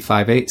 Timothy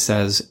 5:8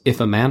 says,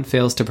 if a man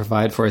fails to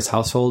provide for his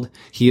household,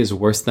 he is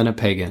worse than a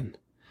pagan.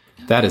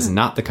 That is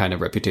not the kind of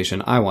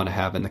reputation I want to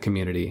have in the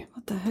community.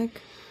 What the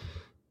heck?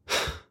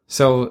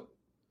 So...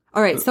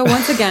 All right, so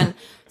once again,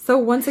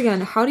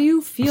 how do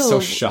you feel? I'm so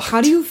shocked.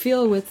 How do you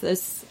feel with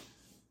this?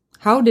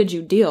 How did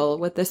you deal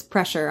with this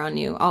pressure on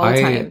you all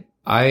the time?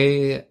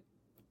 I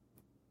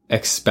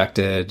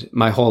expected,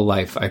 my whole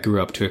life, I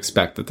grew up to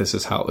expect that this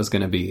is how it was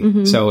going to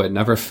be. So it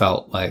never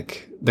felt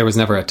like, there was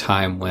never a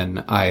time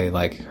when I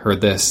like heard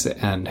this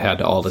and had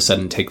to all of a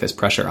sudden take this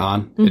pressure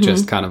on. It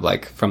just kind of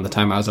like, from the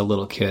time I was a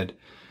little kid,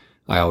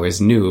 I always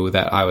knew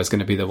that I was going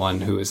to be the one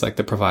who was like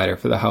the provider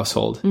for the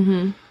household.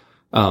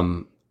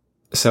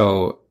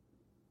 So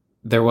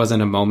there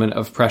wasn't a moment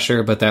of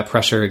pressure, but that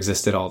pressure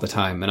existed all the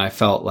time. And I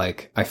felt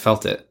it. I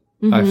felt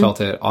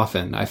it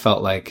often. I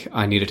felt like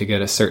I needed to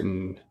get a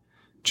certain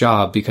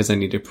job because I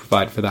needed to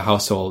provide for the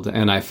household.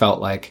 And I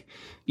felt like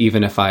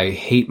even if I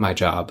hate my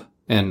job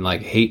and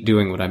like hate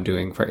doing what I'm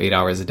doing for 8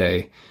 hours a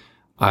day,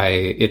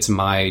 it's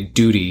my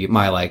duty,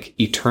 my like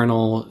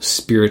eternal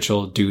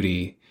spiritual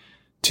duty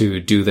to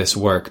do this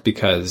work,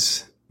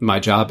 because my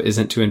job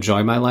isn't to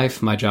enjoy my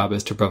life. My job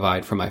is to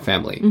provide for my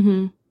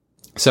family.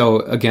 So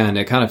again,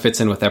 it kind of fits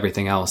in with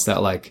everything else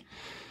that like,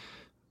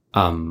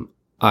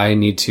 I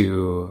need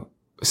to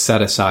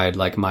set aside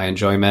like my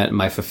enjoyment,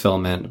 my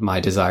fulfillment, my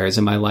desires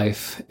in my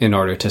life in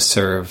order to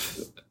serve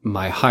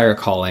my higher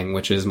calling,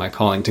 which is my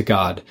calling to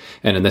God.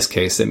 And in this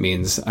case, it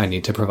means I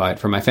need to provide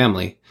for my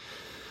family.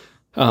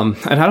 And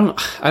I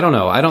don't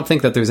know. I don't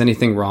think that there's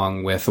anything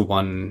wrong with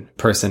one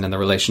person in the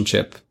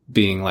relationship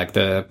being like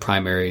the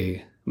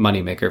primary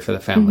moneymaker for the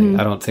family.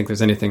 I don't think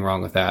there's anything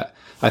wrong with that.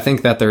 I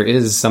think that there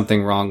is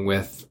something wrong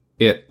with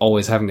it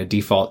always having to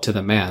default to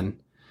the man,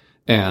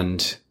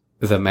 and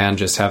the man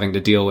just having to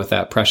deal with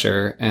that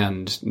pressure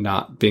and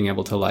not being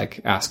able to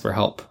like ask for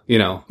help, you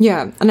know?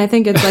 Yeah. And I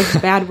think it's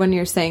like bad when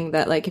you're saying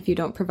that, like, if you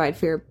don't provide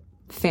for your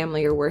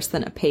family, you're worse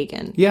than a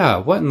pagan. Yeah.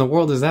 What in the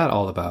world is that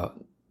all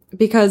about?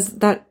 Because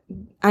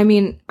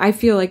I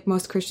feel like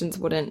most Christians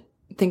wouldn't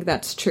think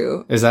that's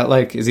true. Is that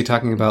like, is he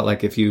talking about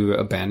like if you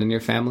abandon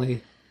your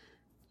family?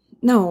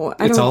 No,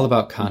 It's all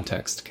about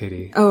context,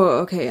 Katie. Oh,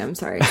 okay. I'm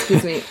sorry.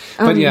 Excuse me.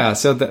 But yeah,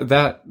 so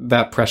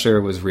that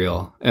pressure was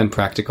real and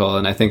practical.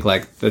 And I think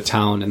like the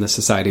town and the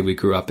society we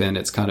grew up in,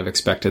 it's kind of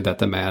expected that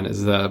the man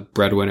is the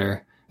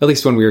breadwinner. At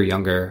least when we were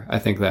younger, I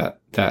think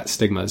that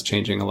stigma is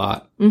changing a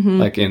lot,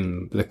 like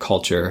in the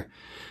culture,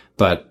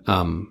 but,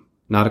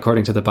 not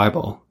according to the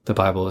Bible. The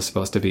Bible is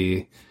supposed to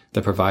be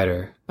the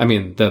provider. I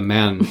mean, the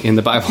man in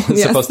the Bible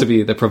is supposed to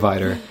be the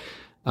provider.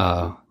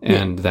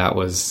 And that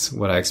was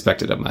what I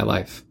expected of my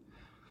life.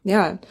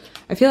 Yeah.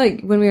 I feel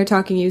like when we were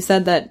talking, you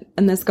said that,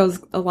 and this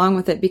goes along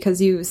with it, because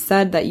you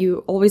said that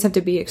you always have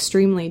to be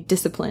extremely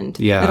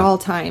disciplined at all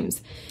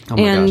times. Oh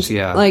my gosh,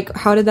 yeah. Like,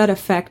 how did that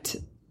affect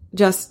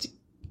just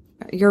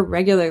your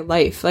regular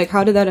life? Like,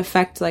 how did that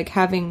affect, like,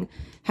 having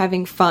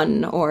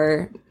fun,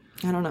 or,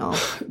 I don't know.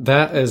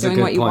 That is a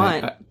good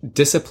point.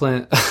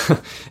 Discipline.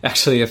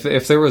 Actually,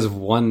 if there was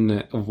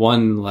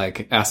one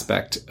like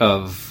aspect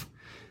of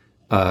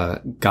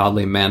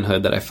godly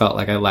manhood that I felt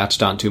like I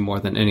latched onto more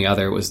than any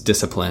other, was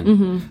discipline.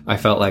 Mm-hmm. I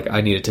felt like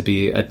I needed to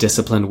be a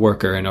disciplined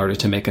worker in order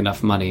to make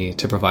enough money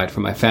to provide for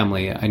my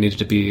family. I needed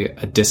to be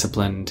a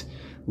disciplined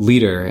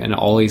leader and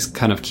always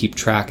kind of keep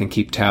track and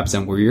keep tabs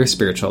on where your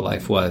spiritual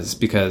life was,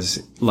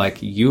 because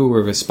like you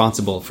were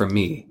responsible for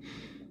me.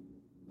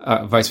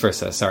 Vice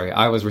versa. Sorry.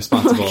 I was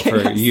responsible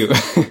for you.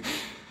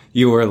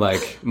 You were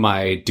like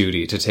my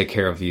duty to take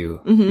care of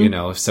you, you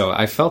know? So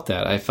I felt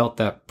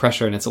that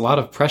pressure, and it's a lot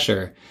of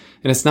pressure.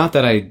 And it's not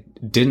that I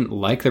didn't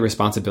like the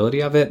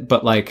responsibility of it,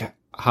 but like,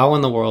 how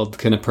in the world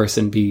can a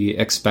person be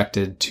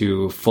expected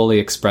to fully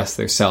express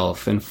their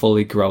self and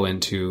fully grow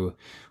into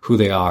who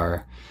they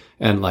are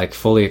and like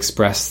fully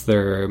express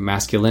their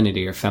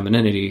masculinity or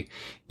femininity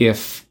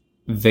if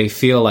they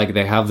feel like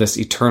they have this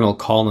eternal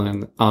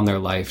calling on their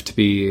life to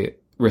be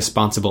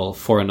responsible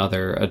for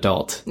another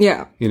adult?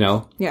 Yeah. You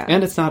know? Yeah.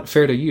 And it's not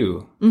fair to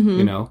you,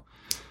 you know?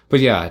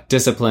 But yeah,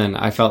 discipline.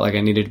 I felt like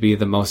I needed to be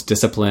the most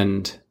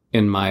disciplined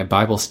in my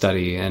Bible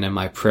study and in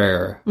my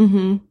prayer.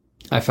 Mm-hmm.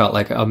 I felt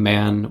like a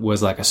man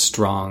was like a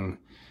strong,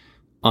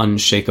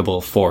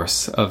 unshakable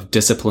force of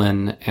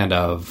discipline and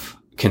of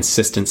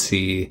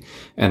consistency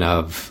and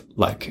of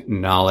like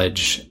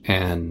knowledge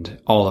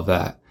and all of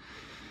that.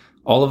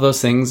 All of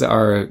those things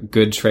are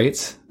good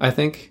traits, I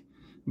think,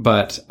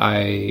 but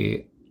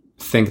I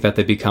think that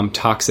they become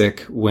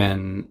toxic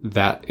when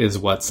that is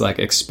what's like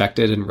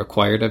expected and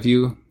required of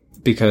you.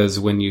 Because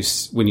when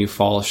you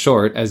fall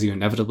short, as you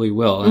inevitably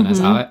will, and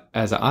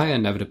as I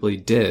inevitably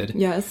did,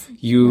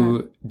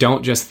 you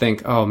don't just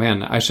think, oh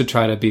man, I should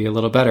try to be a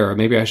little better, or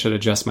maybe I should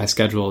adjust my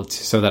schedule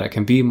so that I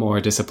can be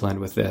more disciplined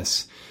with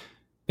this.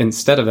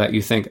 Instead of that,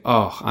 you think,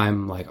 oh,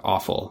 I'm like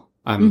awful.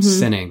 I'm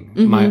sinning.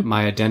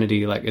 My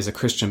identity like is a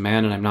Christian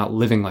man, and I'm not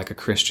living like a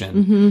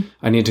Christian.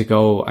 I need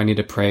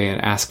to pray and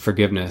ask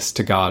forgiveness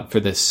to God for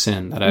this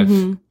sin that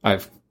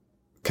I've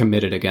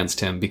committed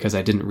against him because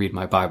I didn't read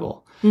my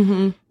Bible.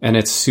 And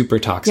it's super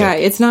toxic. Yeah,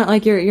 it's not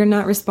like you're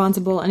not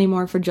responsible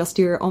anymore for just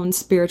your own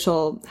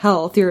spiritual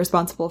health. You're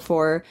responsible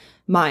for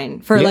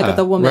mine, for like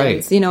the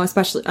woman's, you know,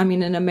 especially, I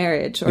mean, in a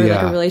marriage or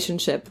like a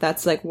relationship.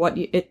 That's like what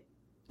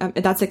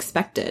that's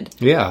expected.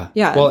 Yeah.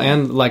 Yeah. Well,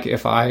 and like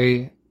if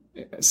I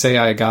say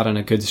I got on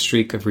a good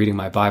streak of reading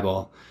my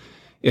Bible,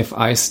 if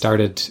I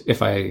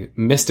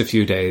missed a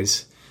few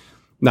days,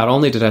 not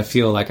only did I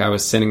feel like I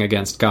was sinning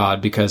against God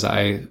because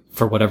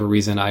for whatever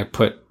reason, I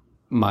put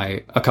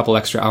a couple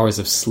extra hours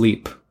of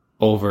sleep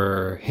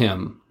over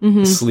him.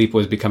 Sleep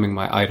was becoming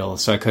my idol.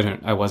 So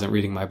I wasn't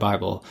reading my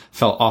Bible.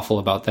 Felt awful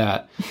about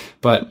that.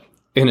 But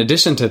in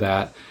addition to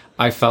that,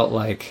 I felt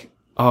like,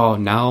 oh,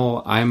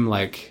 now I'm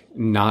like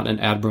not an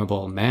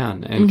admirable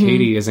man, and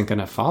Katie isn't going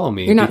to follow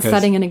me. You're not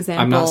setting an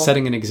example. I'm not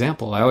setting an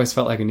example. I always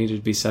felt like I needed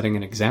to be setting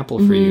an example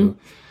for you.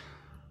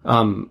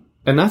 And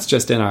that's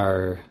just in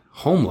our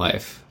home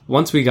life.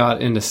 Once we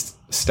got into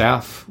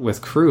staff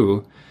with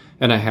Cru,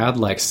 and I had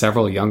like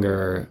several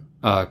younger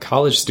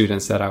college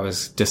students that I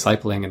was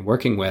discipling and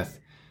working with,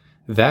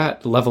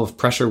 that level of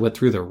pressure went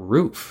through the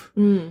roof.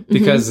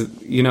 Because,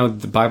 you know,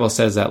 the Bible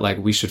says that like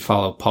we should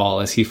follow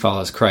Paul as he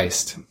follows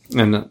Christ.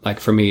 And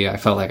like for me, I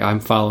felt like I'm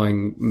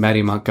following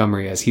Maddie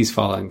Montgomery as he's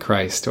following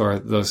Christ, or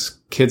those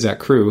kids at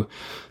Cru,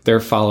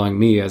 they're following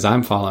me as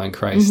I'm following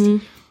Christ.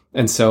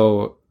 And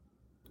so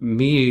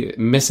me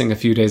missing a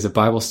few days of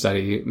Bible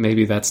study,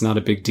 maybe that's not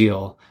a big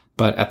deal.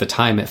 But at the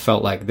time, it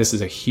felt like this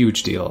is a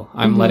huge deal.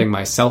 I'm letting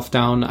myself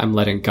down. I'm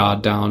letting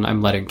God down.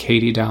 I'm letting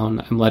Katie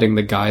down. I'm letting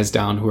the guys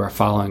down who are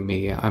following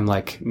me. I'm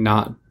like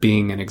not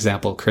being an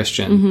example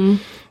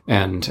Christian.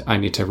 And I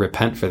need to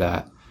repent for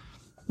that.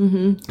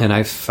 And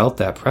I felt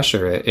that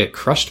pressure. It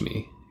crushed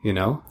me, you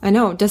know? I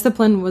know.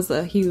 Discipline was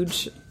a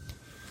huge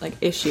like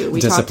issue. We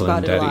talked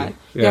about it a lot.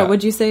 Yeah.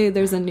 Would you say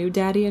there's a new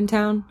daddy in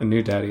town? A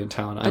new daddy in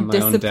town. I'm my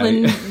own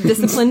daddy.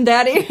 Disciplined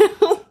daddy?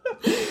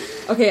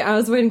 Okay, I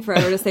was waiting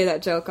forever to say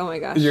that joke. Oh my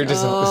gosh. You're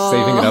just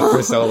saving it up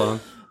for so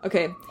long.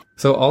 Okay.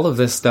 So all of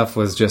this stuff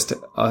was just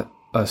a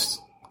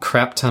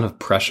crap ton of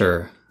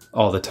pressure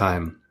all the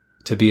time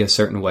to be a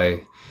certain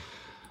way.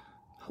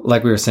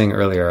 Like we were saying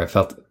earlier, I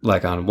felt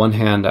like on one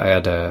hand, I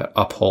had to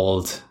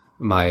uphold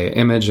my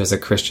image as a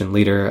Christian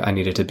leader. I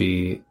needed to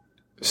be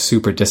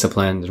super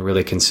disciplined and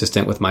really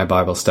consistent with my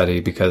Bible study,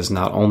 because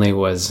not only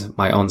was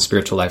my own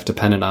spiritual life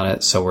dependent on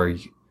it, so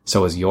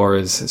was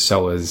yours,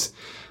 so was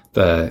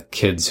the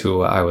kids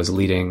who I was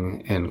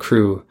leading in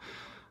Cru.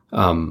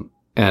 And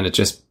it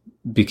just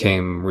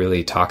became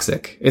really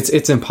toxic.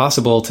 It's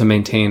impossible to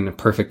maintain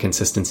perfect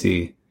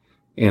consistency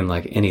in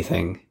like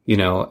anything, you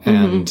know,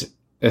 and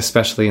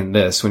especially in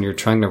this, when you're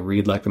trying to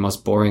read like the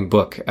most boring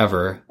book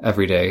ever,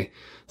 every day,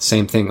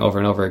 same thing over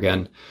and over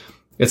again,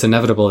 it's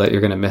inevitable that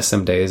you're going to miss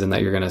some days and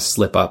that you're going to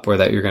slip up, or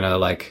that you're going to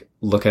like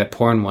look at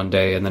porn one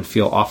day and then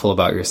feel awful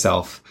about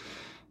yourself.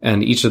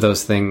 And each of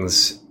those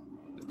things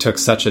took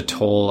such a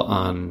toll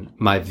on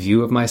my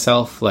view of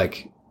myself.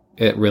 Like,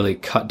 it really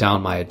cut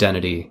down my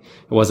identity.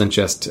 It wasn't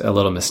just a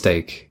little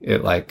mistake.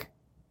 It like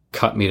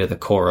cut me to the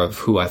core of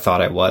who I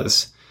thought I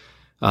was.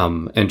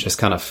 And just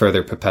kind of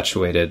further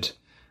perpetuated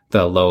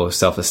the low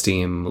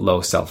self-esteem,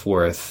 low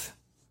self-worth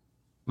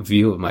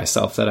view of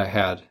myself that I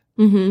had.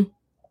 Mm-hmm.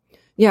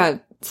 Yeah.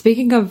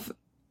 Speaking of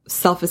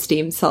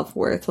self-esteem,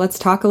 self-worth, let's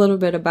talk a little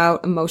bit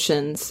about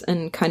emotions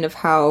and kind of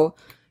how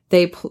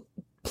they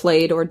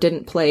played or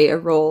didn't play a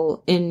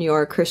role in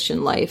your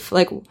Christian life.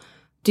 Like,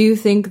 do you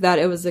think that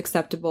it was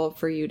acceptable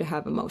for you to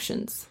have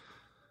emotions?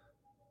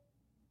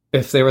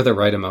 If they were the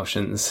right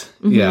emotions,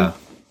 Mm-hmm. yeah.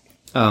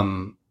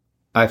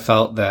 I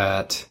felt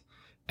that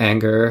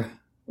anger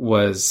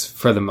was,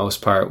 for the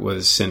most part,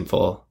 was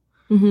sinful,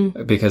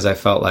 Mm-hmm. because I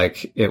felt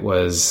like it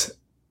was,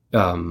 it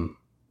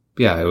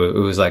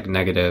was like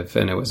negative,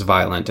 and it was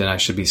violent, and I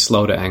should be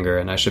slow to anger,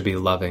 and I should be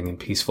loving and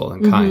peaceful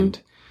and Mm-hmm.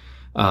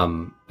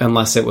 kind.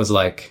 Unless it was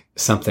like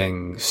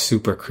something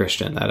super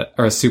Christian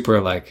or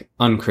super like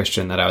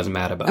unchristian that I was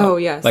mad about. Oh,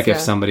 yes. Like yeah. if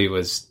somebody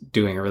was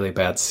doing a really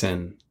bad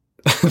sin,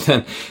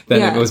 then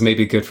Yeah. it was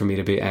maybe good for me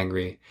to be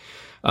angry.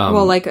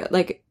 Well,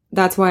 like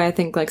that's why I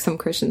think like some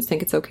Christians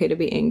think it's okay to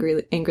be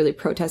angrily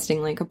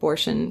protesting like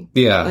abortion,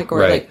 Yeah, like, or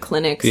right. like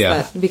clinics,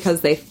 Yeah.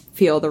 because they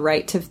feel the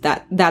right to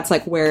that. That's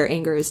like where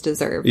anger is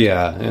deserved.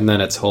 Yeah, and then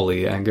it's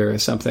holy anger or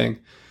something.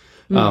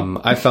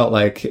 I felt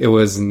like it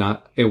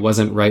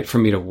wasn't right for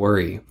me to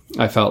worry.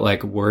 I felt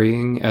like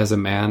worrying as a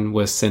man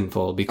was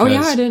sinful because Oh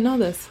yeah, I didn't know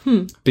this.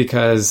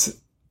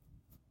 because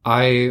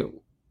I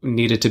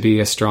needed to be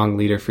a strong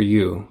leader for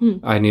you.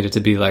 I needed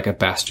to be like a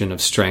bastion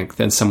of strength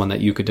and someone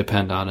that you could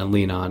depend on and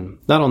lean on,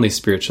 not only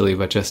spiritually,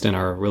 but just in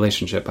our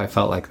relationship. I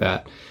felt like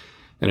that.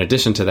 In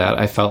addition to that,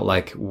 I felt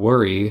like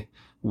worry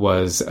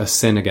was a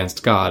sin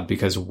against God,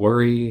 because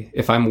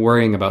if I'm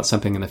worrying about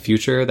something in the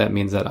future, that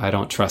means that I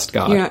don't trust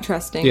God. You're not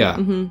trusting. Yeah.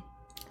 Mm-hmm.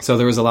 So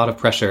there was a lot of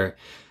pressure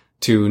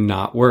to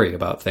not worry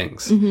about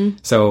things. Mm-hmm.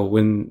 So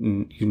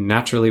when you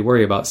naturally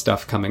worry about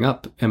stuff coming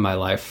up in my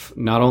life,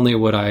 not only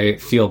would I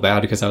feel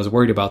bad because I was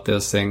worried about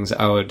those things,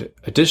 I would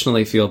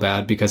additionally feel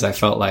bad because I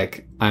felt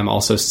like I'm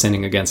also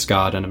sinning against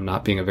God and I'm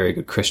not being a very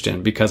good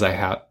Christian because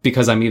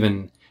I'm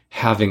even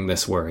having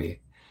this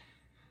worry.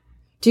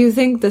 Do you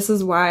think this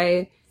is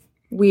why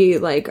we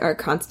like are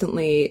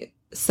constantly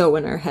so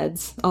in our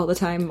heads all the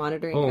time,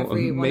 monitoring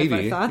every one of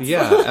our thoughts?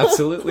 Yeah,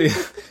 absolutely.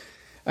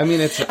 I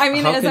mean, as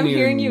I'm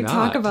hearing you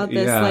talk about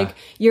this, Yeah. like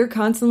you're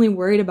constantly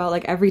worried about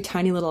like every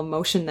tiny little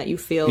emotion that you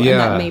feel, and Yeah.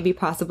 that maybe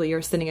possibly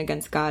you're sinning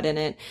against God in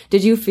it.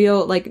 Did you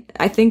feel like,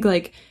 I think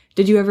like,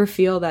 did you ever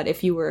feel that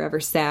if you were ever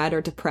sad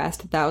or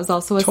depressed, that was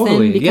also a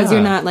Totally, sin? Because yeah.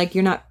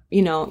 you're not,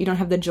 you don't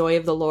have the joy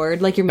of the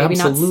Lord. Like you're maybe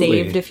Absolutely. not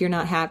saved if you're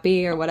not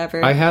happy or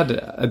whatever. I had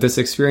this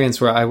experience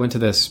where I went to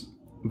this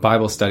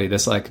Bible study,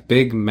 this like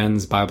big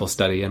men's Bible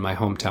study in my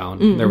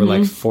hometown. There were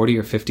like 40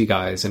 or 50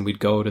 guys, and we'd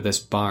go to this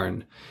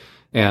barn.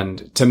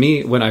 And to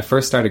me, when I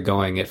first started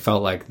going, it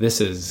felt like this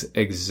is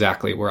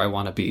exactly where I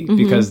want to be,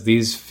 because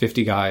these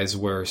 50 guys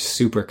were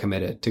super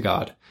committed to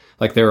God.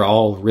 Like they were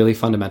all really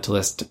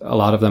fundamentalist. A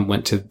lot of them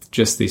went to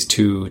just these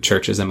two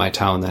churches in my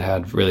town that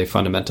had really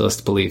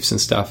fundamentalist beliefs and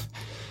stuff.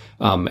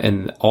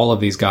 And all of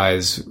these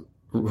guys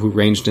who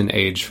ranged in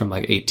age from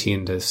like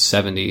 18 to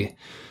 70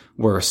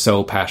 were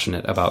so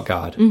passionate about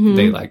God.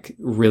 They like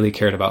really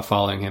cared about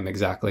following him,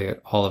 exactly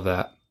all of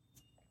that.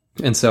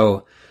 And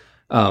so,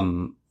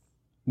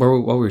 what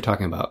were we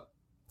talking about?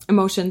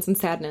 Emotions and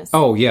sadness.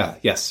 Oh yeah.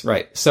 Yes.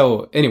 Right.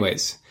 So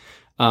anyways,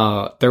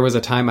 there was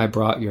a time I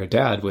brought your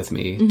dad with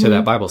me to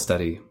that Bible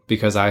study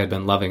because I had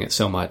been loving it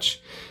so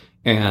much.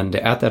 And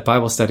at that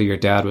Bible study, your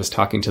dad was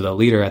talking to the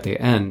leader at the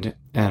end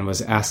and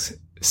was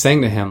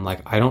saying to him,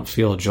 like, I don't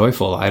feel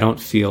joyful. I don't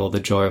feel the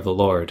joy of the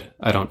Lord.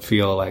 I don't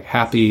feel like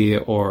happy,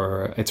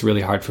 or it's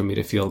really hard for me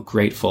to feel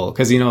grateful.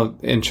 Cause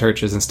in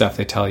churches and stuff,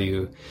 they tell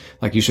you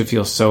like, you should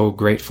feel so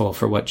grateful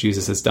for what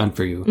Jesus has done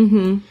for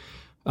you.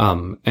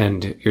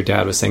 And your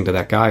dad was saying to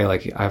that guy,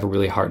 like, I have a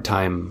really hard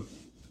time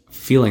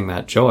feeling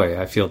that joy.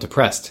 I feel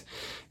depressed.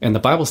 And the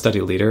Bible study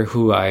leader,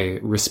 who I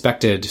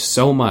respected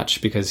so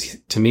much because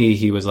to me,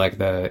 he was like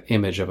the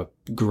image of a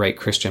great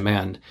Christian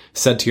man,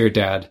 said to your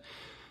dad,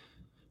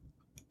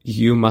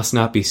 you must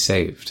not be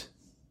saved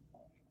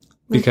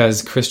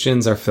because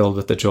Christians are filled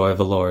with the joy of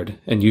the Lord,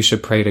 and you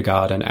should pray to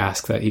God and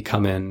ask that he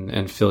come in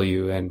and fill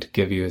you and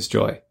give you his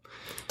joy.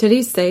 Did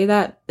he say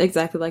that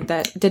exactly like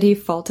that? Did he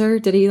falter?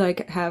 Did he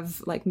like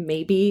have like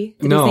maybe?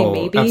 Did No, he say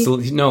maybe?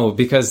 absolutely no,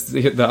 because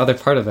the other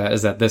part of that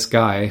is that this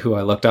guy who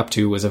I looked up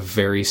to was a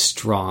very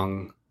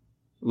strong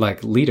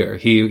like leader.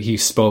 He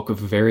spoke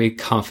very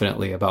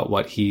confidently about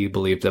what he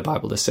believed the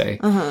Bible to say.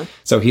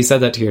 So he said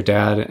that to your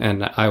dad,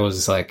 and I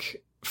was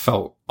like,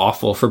 felt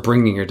awful for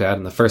bringing your dad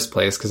in the first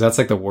place, because that's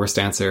like the worst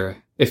answer.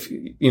 If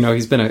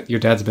your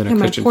dad's been a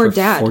Christian for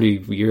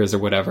 40 years or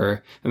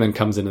whatever, and then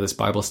comes into this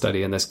Bible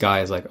study, and this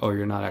guy is like, "Oh,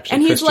 you're not actually."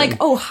 And Christian. he's like,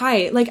 "Oh,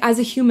 hi. Like, as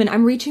a human,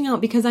 I'm reaching out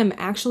because I'm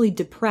actually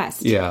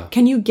depressed. Yeah.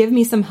 Can you give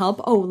me some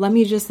help? Oh, let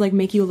me just like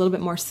make you a little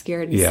bit more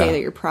scared and Yeah. say that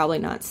you're probably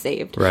not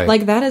saved." Right.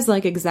 Like, that is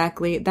like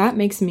exactly, that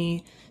makes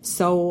me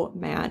so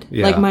mad.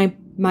 Yeah. Like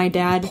my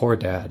dad. Poor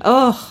dad.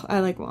 Oh,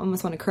 I like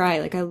almost want to cry.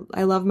 Like,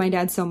 I love my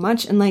dad so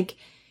much. And like,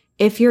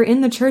 if you're in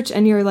the church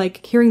and you're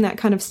like hearing that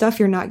kind of stuff,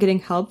 you're not getting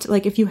helped.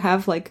 Like, if you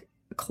have like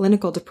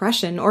clinical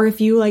depression, or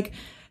if you like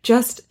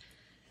just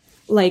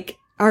like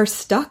are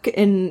stuck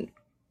in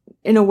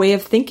a way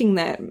of thinking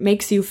that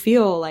makes you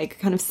feel like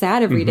kind of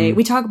sad every day.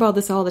 We talk about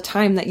this all the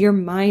time, that your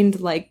mind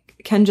like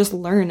can just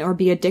learn or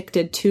be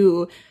addicted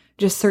to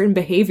just certain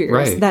behaviors.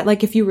 Right. That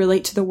like, if you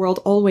relate to the world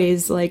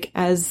always like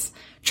as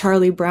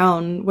Charlie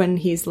Brown when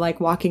he's like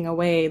walking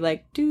away,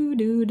 like do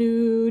do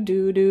do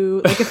do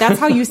do. Like, if that's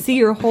how you see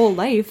your whole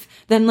life,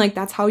 then like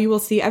that's how you will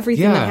see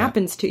everything that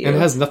happens to you. And it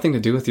has nothing to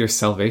do with your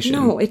salvation.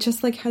 No, it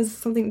just like has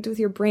something to do with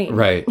your brain.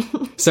 Right.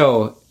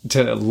 So,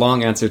 to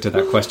long answer to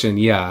that question,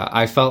 yeah,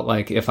 I felt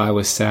like if I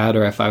was sad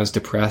or if I was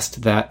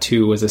depressed, that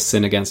too was a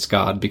sin against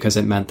God, because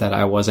it meant that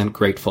I wasn't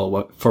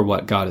grateful for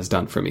what God has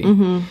done for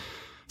me.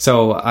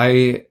 So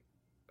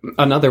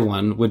another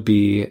one would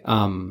be,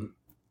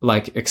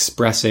 like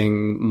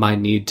expressing my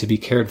need to be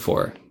cared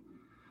for.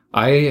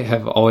 I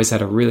have always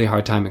had a really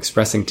hard time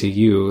expressing to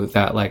you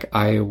that like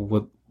I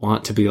would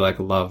want to be like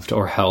loved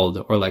or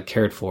held or like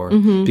cared for,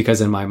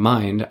 because in my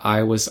mind,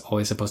 I was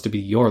always supposed to be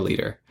your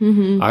leader.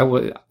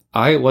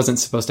 I wasn't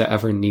supposed to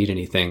ever need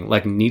anything.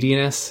 Like,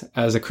 neediness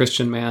as a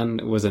Christian man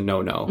was a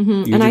no-no.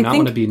 You do not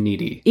want to be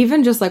needy.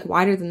 Even just like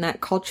wider than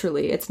that,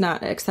 culturally, it's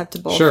not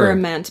acceptable for a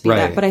man to be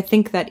that. But I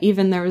think that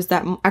even there was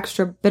that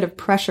extra bit of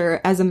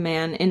pressure as a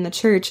man in the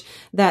church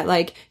that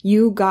like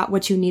you got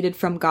what you needed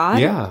from God.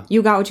 Yeah.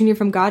 You got what you needed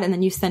from God, and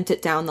then you sent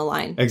it down the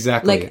line.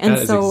 Exactly. Like, and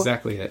that so, is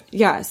exactly it.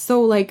 Yeah.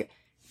 So like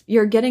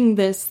you're getting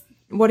this.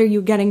 What are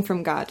you getting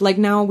from God? Like,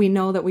 now we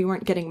know that we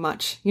weren't getting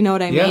much. You know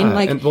what I mean?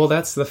 Like, and well,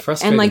 that's the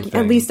frustrating and like thing.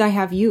 at least I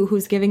have you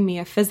who's giving me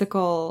a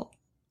physical,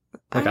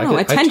 I don't know,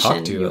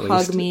 attention. You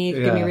hug me,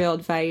 give me real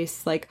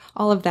advice, like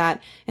all of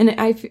that. And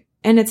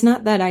and it's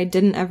not that we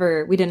didn't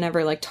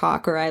ever like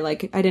talk, or I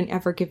didn't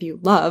ever give you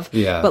love.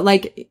 Yeah. But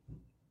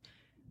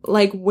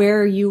like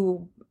where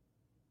you,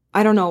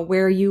 I don't know,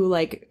 where you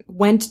like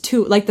went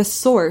to, like the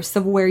source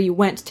of where you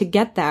went to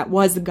get that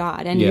was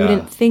God. And you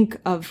didn't think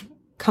of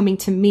coming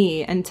to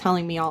me and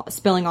telling me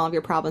spilling all of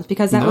your problems,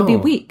 because that would be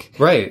weak.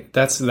 Right.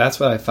 That's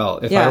what I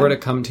felt. If I were to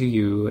come to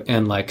you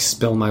and like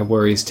spill my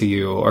worries to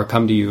you, or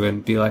come to you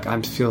and be like, I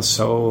feel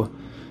so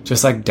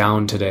just like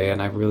down today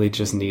and I really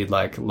just need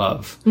like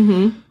love.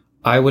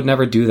 I would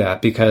never do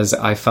that, because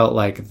I felt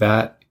like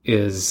that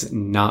is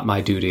not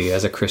my duty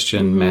as a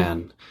Christian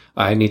man.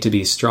 I need to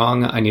be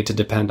strong. I need to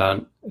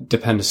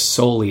depend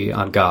solely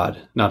on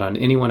God, not on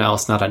anyone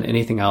else, not on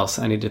anything else.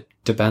 I need to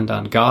depend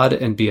on God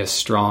and be a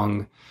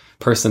strong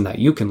person that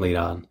you can lean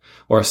on,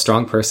 or a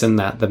strong person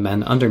that the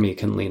men under me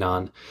can lean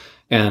on.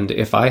 And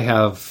if I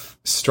have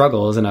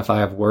struggles and if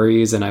I have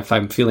worries and if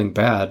I'm feeling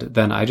bad,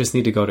 then I just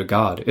need to go to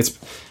God.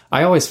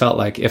 I always felt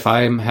like if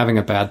I'm having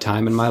a bad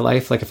time in my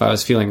life, like if I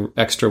was feeling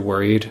extra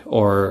worried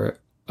or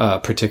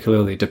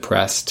particularly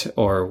depressed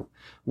or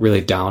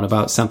really down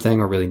about something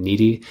or really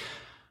needy,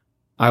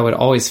 I would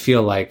always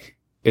feel like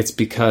it's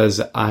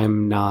because I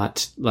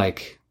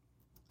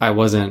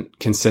wasn't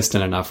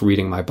consistent enough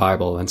reading my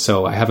Bible, and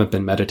so I haven't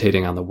been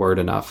meditating on the Word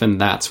enough,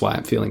 and that's why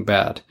I'm feeling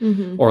bad.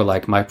 Or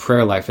like my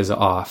prayer life is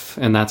off,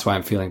 and that's why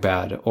I'm feeling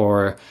bad.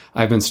 Or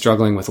I've been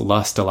struggling with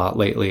lust a lot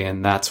lately,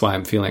 and that's why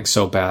I'm feeling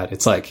so bad.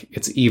 It's like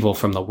it's evil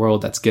from the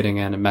world that's getting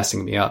in and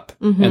messing me up,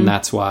 and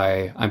that's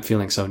why I'm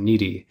feeling so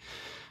needy.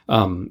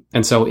 And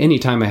so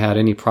anytime I had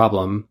any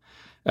problem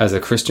as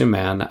a Christian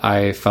man,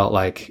 I felt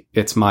like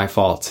it's my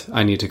fault.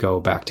 I need to go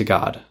back to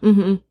God.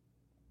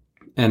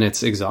 And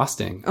it's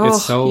exhausting. Oh,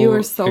 it's so you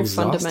were so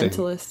exhausting.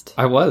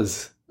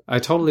 fundamentalist. I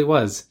totally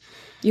was.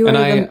 You were,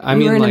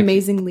 and you were an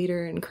amazing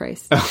leader in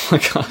Christ. Oh my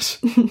gosh.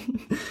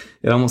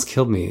 It almost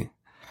killed me.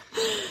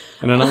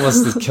 And it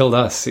almost killed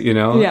us, you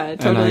know? Yeah,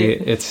 totally.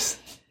 And it's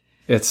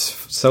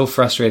so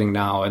frustrating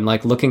now. And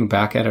like looking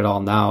back at it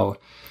all now,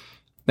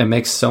 it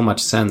makes so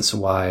much sense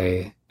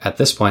why at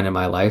this point in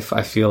my life,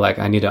 I feel like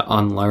I need to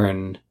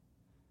unlearn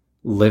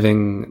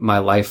living my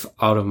life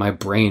out of my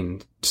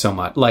brain so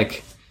much.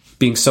 Like,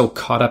 being so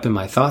caught up in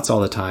my thoughts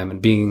all the time,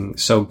 and being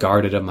so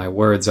guarded of my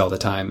words all the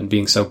time, and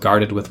being so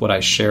guarded with what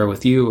I share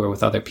with you or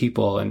with other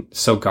people, and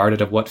so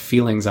guarded of what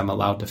feelings I'm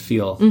allowed to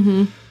feel.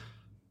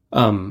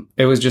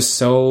 It was just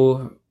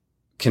so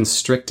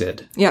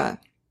constricted. Yeah,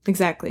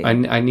 exactly.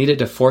 I needed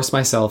to force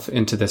myself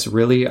into this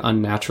really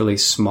unnaturally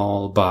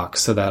small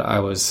box so that I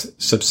was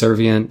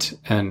subservient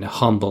and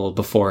humble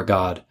before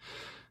God.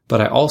 But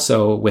I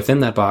also,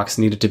 within that box,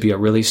 needed to be a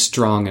really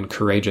strong and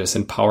courageous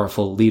and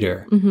powerful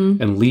leader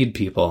and lead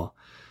people.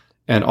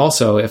 And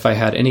also, if I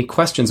had any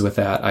questions with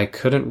that, I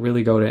couldn't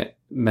really go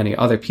many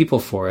other people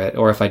for it.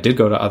 Or if I did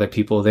go to other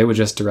people, they would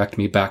just direct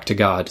me back to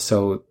God.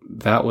 So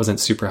that wasn't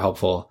super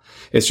helpful.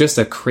 It's just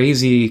a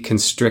crazy,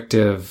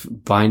 constrictive,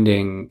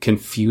 binding,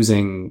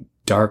 confusing,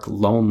 dark,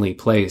 lonely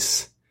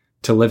place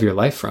to live your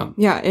life from.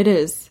 Yeah, it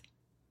is.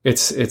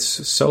 It's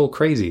so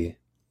crazy.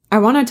 I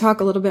want to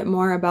talk a little bit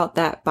more about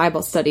that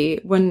Bible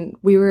study. When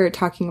we were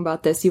talking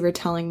about this, you were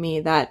telling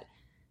me that,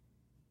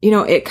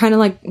 it kind of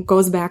like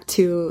goes back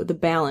to the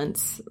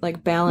balance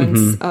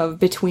of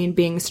between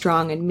being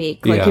strong and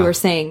meek. Like you were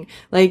saying,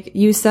 like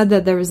you said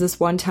that there was this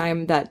one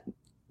time that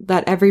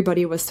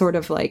everybody was sort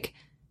of like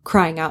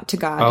crying out to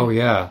God. Oh,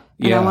 yeah.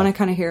 And I want to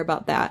kind of hear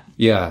about that.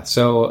 Yeah.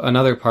 So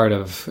another part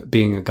of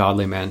being a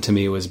godly man to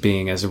me was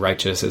being as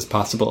righteous as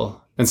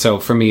possible. And so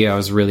for me, I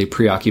was really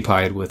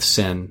preoccupied with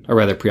sin, or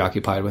rather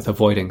preoccupied with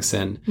avoiding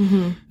sin.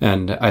 Mm-hmm.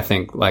 And I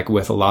think like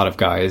with a lot of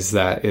guys,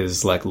 that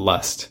is like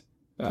lust.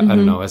 I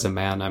don't know. As a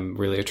man, I'm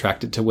really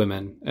attracted to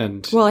women,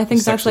 and I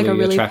think that's like a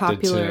really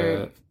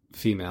popular to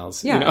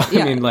females. Yeah,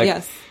 I mean,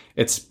 like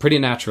it's pretty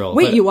natural.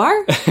 Wait, you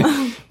are?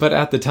 But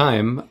at the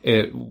time,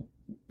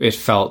 it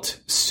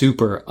felt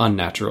super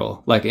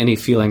unnatural. Like any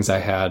feelings I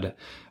had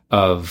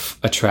of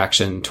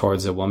attraction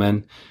towards a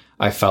woman,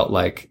 I felt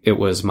like it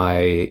was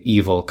my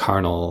evil,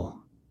 carnal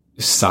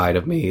side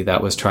of me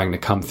that was trying to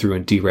come through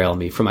and derail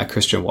me from my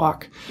Christian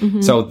walk.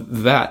 Mm-hmm. So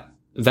that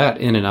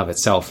in and of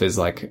itself is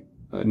like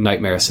a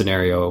nightmare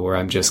scenario where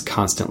I'm just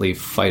constantly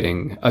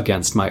fighting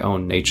against my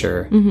own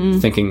nature,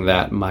 thinking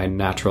that my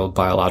natural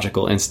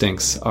biological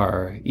instincts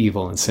are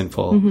evil and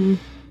sinful,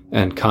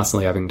 and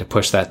constantly having to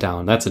push that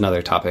down. That's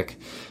another topic.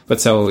 But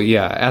so,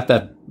 yeah, at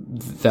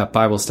that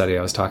Bible study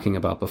I was talking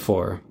about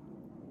before,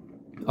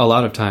 a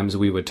lot of times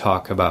we would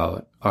talk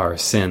about our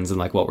sins and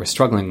like what we're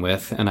struggling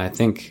with. And I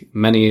think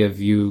many of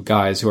you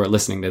guys who are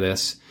listening to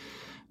this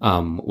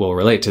will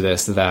relate to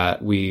this,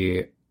 that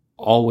we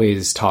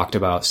always talked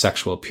about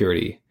sexual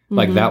purity.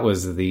 Like that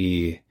was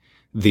the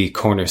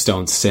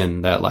cornerstone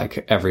sin that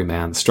like every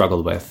man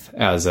struggled with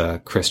as a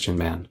Christian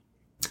man.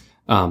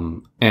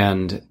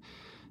 And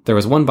there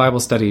was one Bible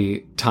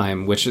study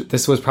time, which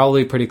this was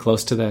probably pretty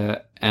close to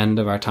the end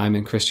of our time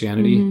in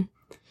Christianity.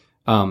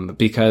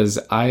 Because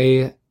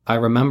I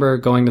remember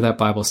going to that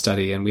Bible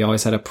study, and we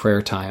always had a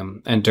prayer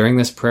time. And during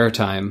this prayer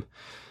time,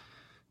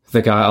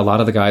 a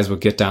lot of the guys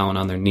would get down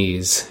on their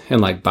knees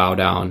and like bow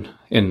down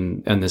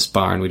in this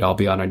barn. We'd all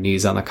be on our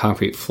knees on the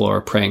concrete floor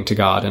praying to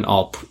God, and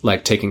all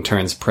like taking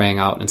turns praying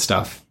out and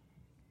stuff.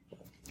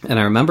 And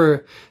I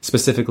remember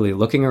specifically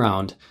looking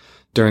around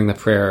during the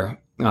prayer,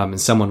 and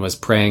someone was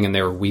praying and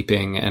they were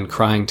weeping and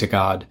crying to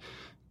God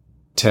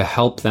to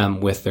help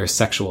them with their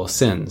sexual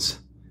sins.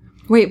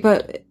 Wait,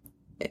 but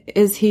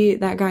is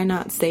that guy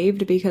not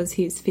saved because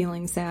he's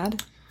feeling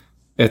sad?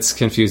 It's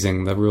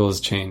confusing. The rules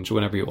change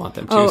whenever you want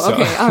them to. Oh,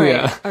 okay. So, all right.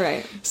 Yeah. All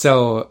right.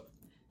 So,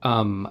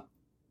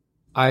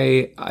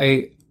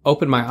 I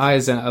opened my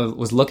eyes and I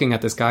was looking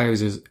at this guy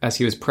as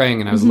he was praying,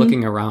 and I was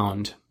looking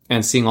around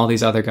and seeing all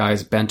these other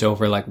guys bent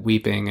over, like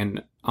weeping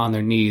and on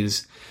their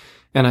knees.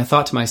 And I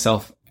thought to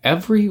myself,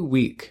 every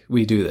week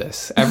we do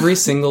this. Every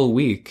single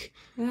week.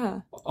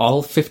 Yeah.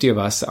 All 50 of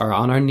us are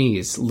on our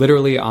knees,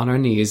 literally on our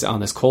knees on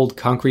this cold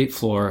concrete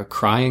floor,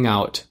 crying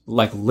out,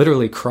 like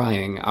literally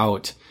crying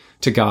out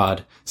to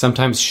God,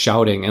 sometimes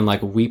shouting and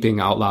like weeping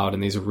out loud in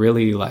these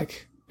really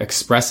like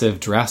expressive,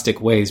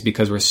 drastic ways,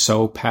 because we're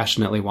so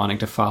passionately wanting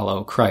to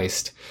follow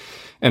Christ.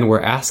 And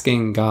we're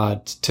asking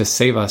God to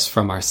save us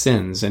from our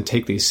sins and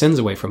take these sins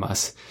away from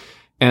us.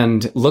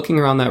 And looking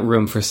around that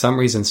room, for some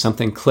reason,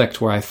 something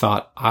clicked where I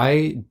thought,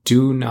 I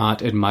do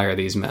not admire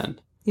these men.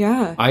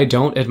 Yeah. I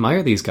don't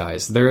admire these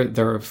guys. They're in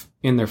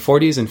their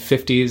 40s and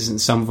 50s,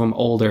 and some of them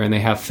older, and they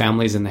have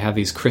families and they have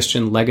these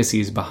Christian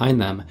legacies behind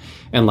them.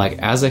 And like,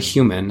 as a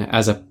human,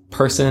 as a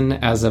person,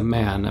 as a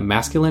man, a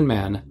masculine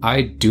man,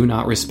 I do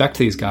not respect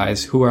these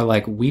guys who are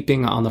like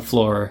weeping on the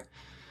floor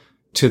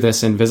to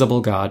this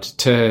invisible God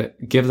to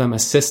give them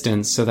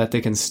assistance so that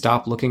they can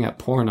stop looking at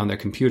porn on their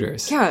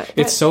computers. Yeah.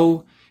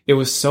 It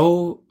was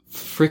so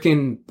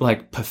freaking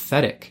like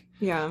pathetic.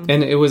 Yeah.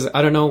 And it was,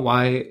 I don't know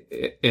why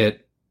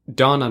it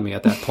dawned on me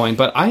at that point,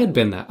 but I had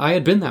been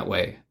that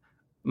way.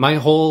 My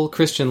whole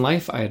Christian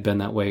life, I had been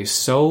that way.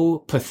 So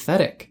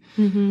pathetic.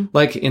 Mm-hmm.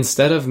 Like,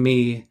 instead of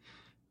me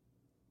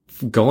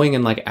going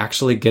and like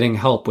actually getting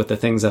help with the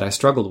things that I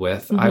struggled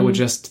with, I would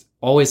just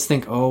always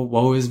think, oh,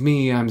 woe is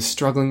me. I'm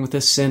struggling with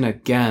this sin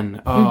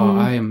again. Oh,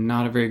 I am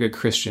not a very good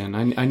Christian.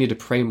 I need to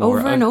pray more.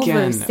 Over and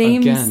over.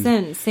 Same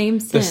sin.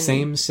 The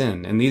same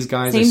sin. And these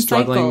guys same are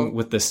struggling cycle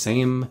with the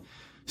same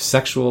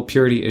sexual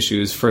purity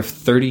issues for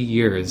 30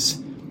 years,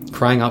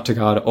 crying out to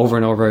God over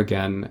and over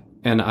again.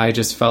 And I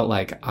just felt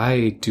like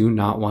I do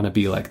not want to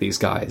be like these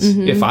guys.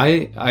 If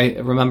I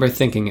remember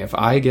thinking, if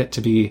I get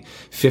to be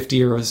 50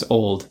 years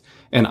old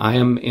and I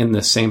am in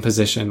the same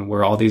position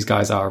where all these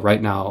guys are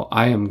right now,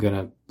 I am going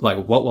to,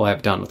 like, what will I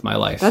have done with my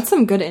life? That's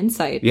some good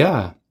insight.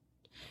 Yeah.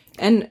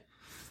 And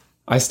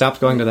I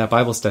stopped going to that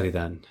Bible study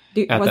then.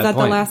 Was that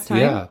the last time?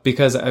 Yeah,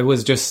 because it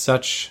was just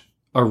such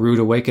a rude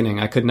awakening.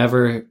 I could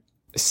never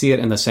see it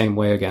in the same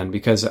way again,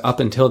 because up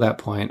until that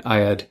point, I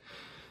had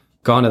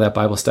gone to that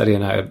Bible study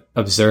and I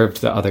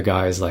observed the other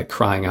guys like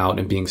crying out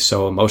and being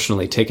so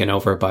emotionally taken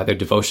over by their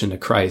devotion to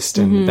Christ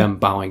and them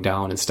bowing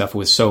down and stuff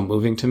was so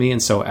moving to me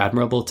and so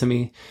admirable to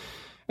me.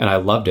 And I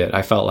loved it.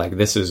 I felt like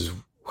this is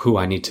who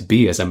I need to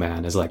be as a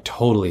man, is like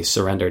totally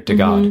surrendered to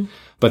God.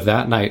 But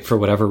that night, for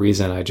whatever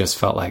reason, I just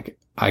felt like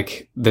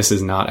this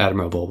is not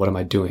admirable. What am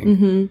I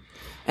doing?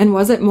 And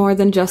was it more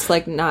than just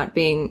like not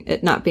being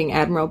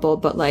admirable,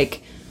 but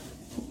like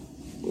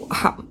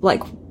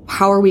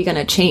how are we going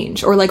to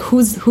change? Or like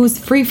who's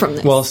free from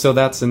this? Well, so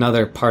that's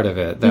another part of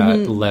it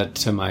that led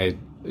to my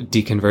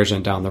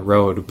deconversion down the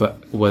road,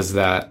 but was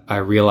that I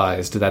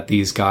realized that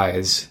these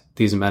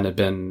men had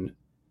been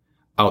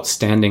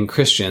outstanding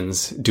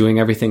Christians doing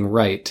everything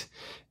right.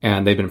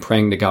 And they've been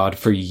praying to God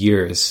for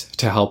years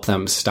to help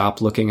them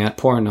stop looking at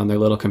porn on their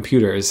little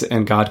computers.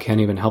 And God can't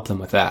even help them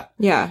with that.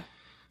 Yeah.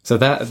 So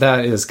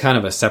that is kind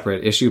of a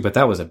separate issue, but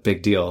that was a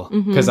big deal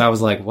because I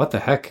was like, what the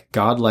heck,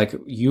 God, like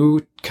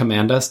you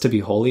command us to be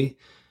holy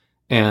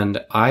and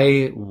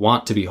I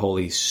want to be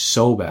holy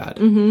so bad.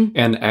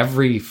 And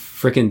every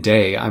freaking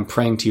day I'm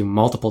praying to you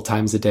multiple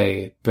times a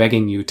day,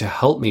 begging you to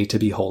help me to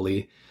be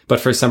holy. But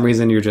for some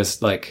reason you're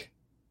just like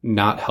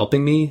not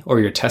helping me or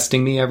you're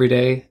testing me every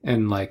day.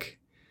 And like,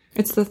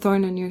 it's the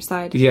thorn in your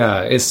side.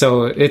 Yeah. It's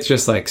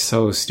just like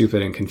so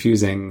stupid and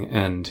confusing.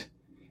 And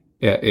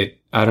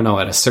I don't know,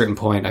 at a certain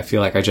point, I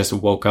feel like I just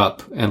woke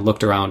up and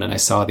looked around and I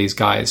saw these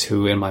guys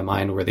who in my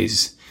mind were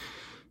these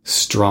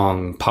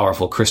strong,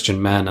 powerful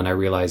Christian men. And I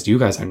realized you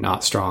guys are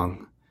not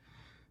strong.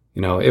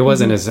 You know, it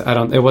wasn't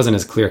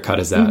as clear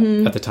cut as that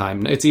at the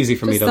time. It's easy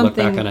for me to look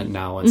back on it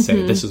now and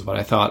say, this is what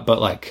I thought.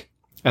 But like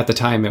at the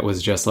time it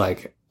was just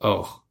like,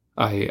 oh,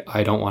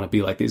 I don't want to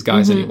be like these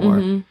guys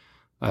anymore.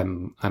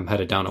 I'm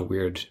headed down a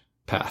weird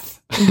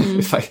path.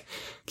 If I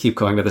keep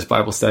going to this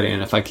Bible study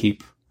and if I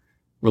keep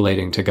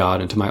relating to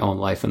God and to my own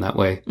life in that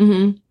way.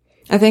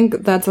 I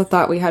think that's a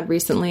thought we had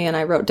recently, and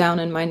I wrote down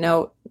in my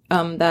note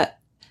that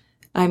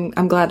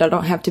I'm glad I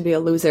don't have to be a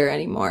loser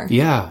anymore.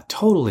 Yeah,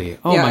 totally.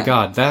 Oh my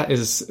God,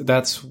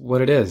 that's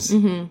what it is.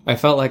 I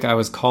felt like I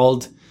was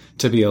called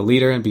to be a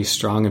leader and be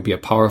strong and be a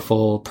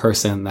powerful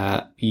person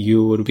that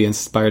you would be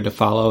inspired to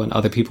follow and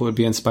other people would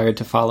be inspired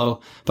to follow.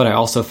 But I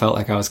also felt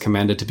like I was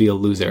commanded to be a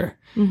loser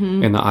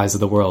in the eyes of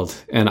the world.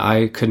 And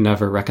I could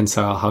never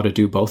reconcile how to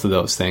do both of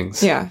those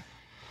things. Yeah.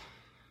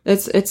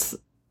 It's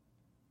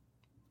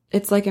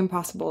like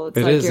impossible. It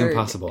is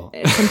impossible.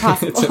 It's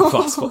impossible. It's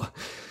impossible.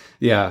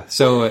 Yeah.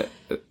 So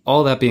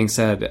all that being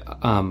said,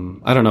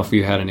 I don't know if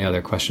you had any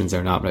other questions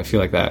or not, but I feel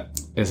like that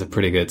is a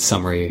pretty good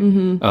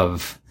summary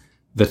of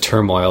the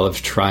turmoil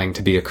of trying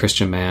to be a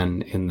Christian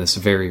man in this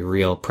very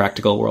real,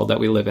 practical world that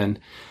we live in.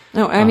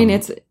 No, I mean,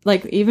 it's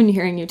like even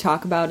hearing you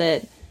talk about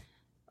it,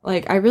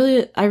 like I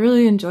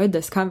really enjoyed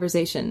this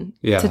conversation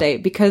today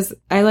because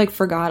I like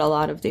forgot a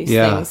lot of these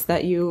things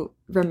that you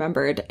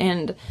remembered.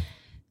 And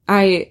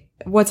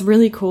what's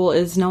really cool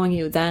is knowing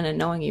you then and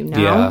knowing you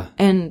now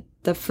and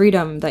the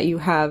freedom that you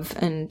have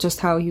and just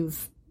how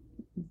you've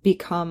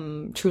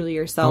become truly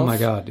yourself. Oh my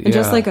God. And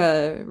just like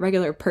a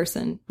regular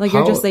person. Like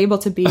you're just able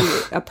to be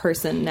a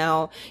person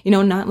now, you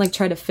know, not like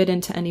try to fit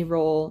into any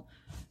role.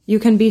 You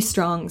can be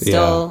strong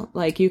still.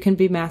 Like you can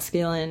be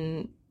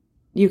masculine.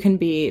 You can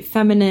be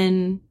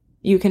feminine.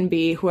 You can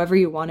be whoever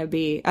you want to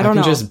be. I don't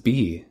know. I can just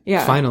be.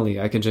 Yeah.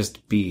 Finally, I can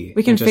just be.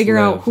 We can figure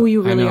out who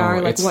you really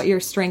are, like what your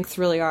strengths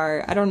really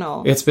are. I don't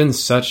know. It's been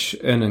such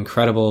an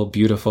incredible,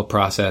 beautiful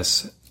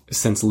process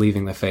since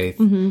leaving the faith.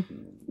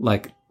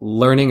 Like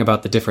learning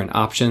about the different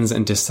options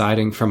and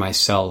deciding for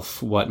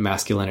myself what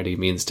masculinity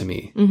means to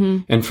me.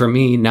 And for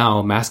me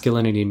now,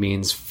 masculinity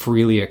means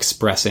freely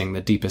expressing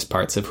the deepest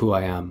parts of who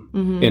I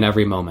am in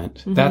every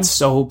moment. That's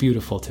so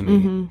beautiful to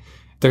me.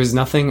 There's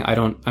nothing,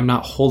 I'm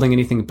not holding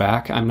anything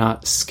back. I'm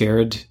not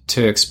scared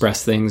to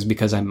express things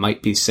because I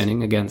might be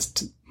sinning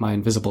against my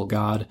invisible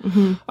God.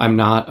 I'm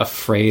not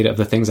afraid of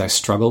the things I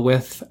struggle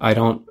with.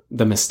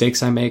 The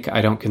mistakes I make,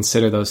 I don't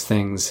consider those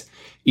things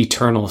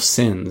eternal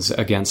sins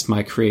against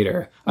my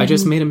creator. I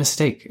just made a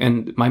mistake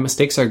and my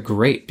mistakes are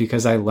great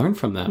because I learn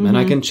from them and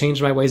I can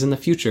change my ways in the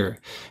future.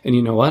 And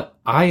you know what?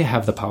 I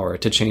have the power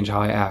to change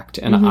how I act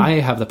and I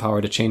have the power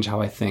to change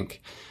how I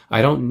think.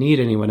 I don't need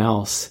anyone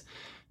else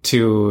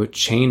to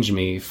change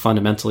me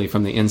fundamentally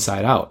from the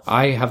inside out.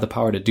 I have the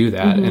power to do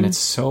that. And it's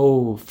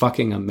so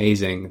fucking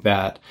amazing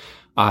that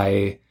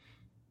I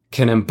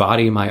can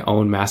embody my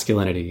own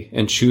masculinity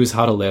and choose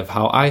how to live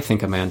how I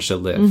think a man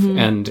should live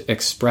and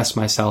express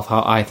myself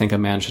how I think a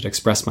man should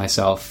express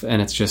myself.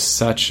 And it's just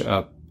such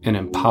an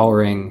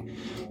empowering,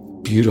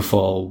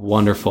 beautiful,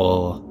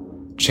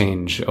 wonderful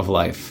change of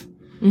life.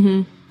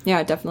 Yeah,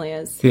 it definitely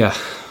is. Yeah.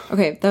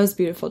 Okay. That was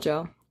beautiful,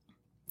 Joe.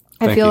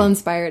 Thank I feel you.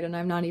 inspired and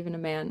I'm not even a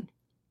man.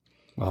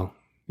 Well,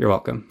 you're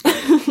welcome.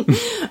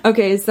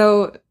 Okay.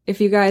 So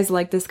if you guys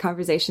like this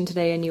conversation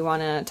today and you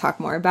want to talk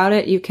more about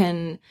it, you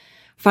can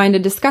find a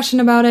discussion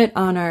about it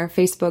on our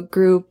Facebook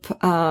group,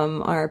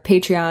 our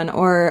Patreon,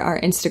 or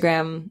our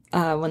Instagram.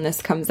 When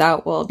this comes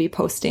out, we'll be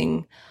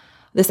posting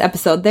this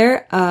episode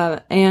there.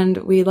 And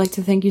we'd like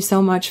to thank you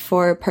so much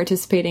for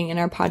participating in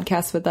our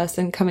podcast with us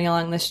and coming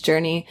along this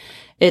journey.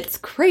 It's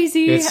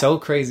crazy. It's so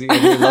crazy.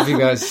 And we love you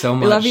guys so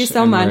much. We love you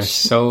so much. We're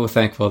so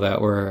thankful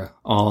that we're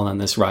all on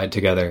this ride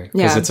together,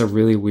 because Yeah. it's a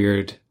really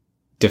weird,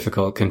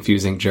 difficult,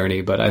 confusing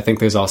journey. But I think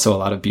there's also a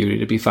lot of beauty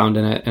to be found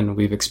in it. And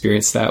we've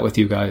experienced that with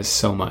you guys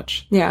so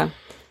much. Yeah.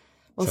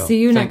 We'll So, see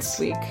you thanks. next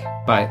week.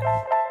 Bye.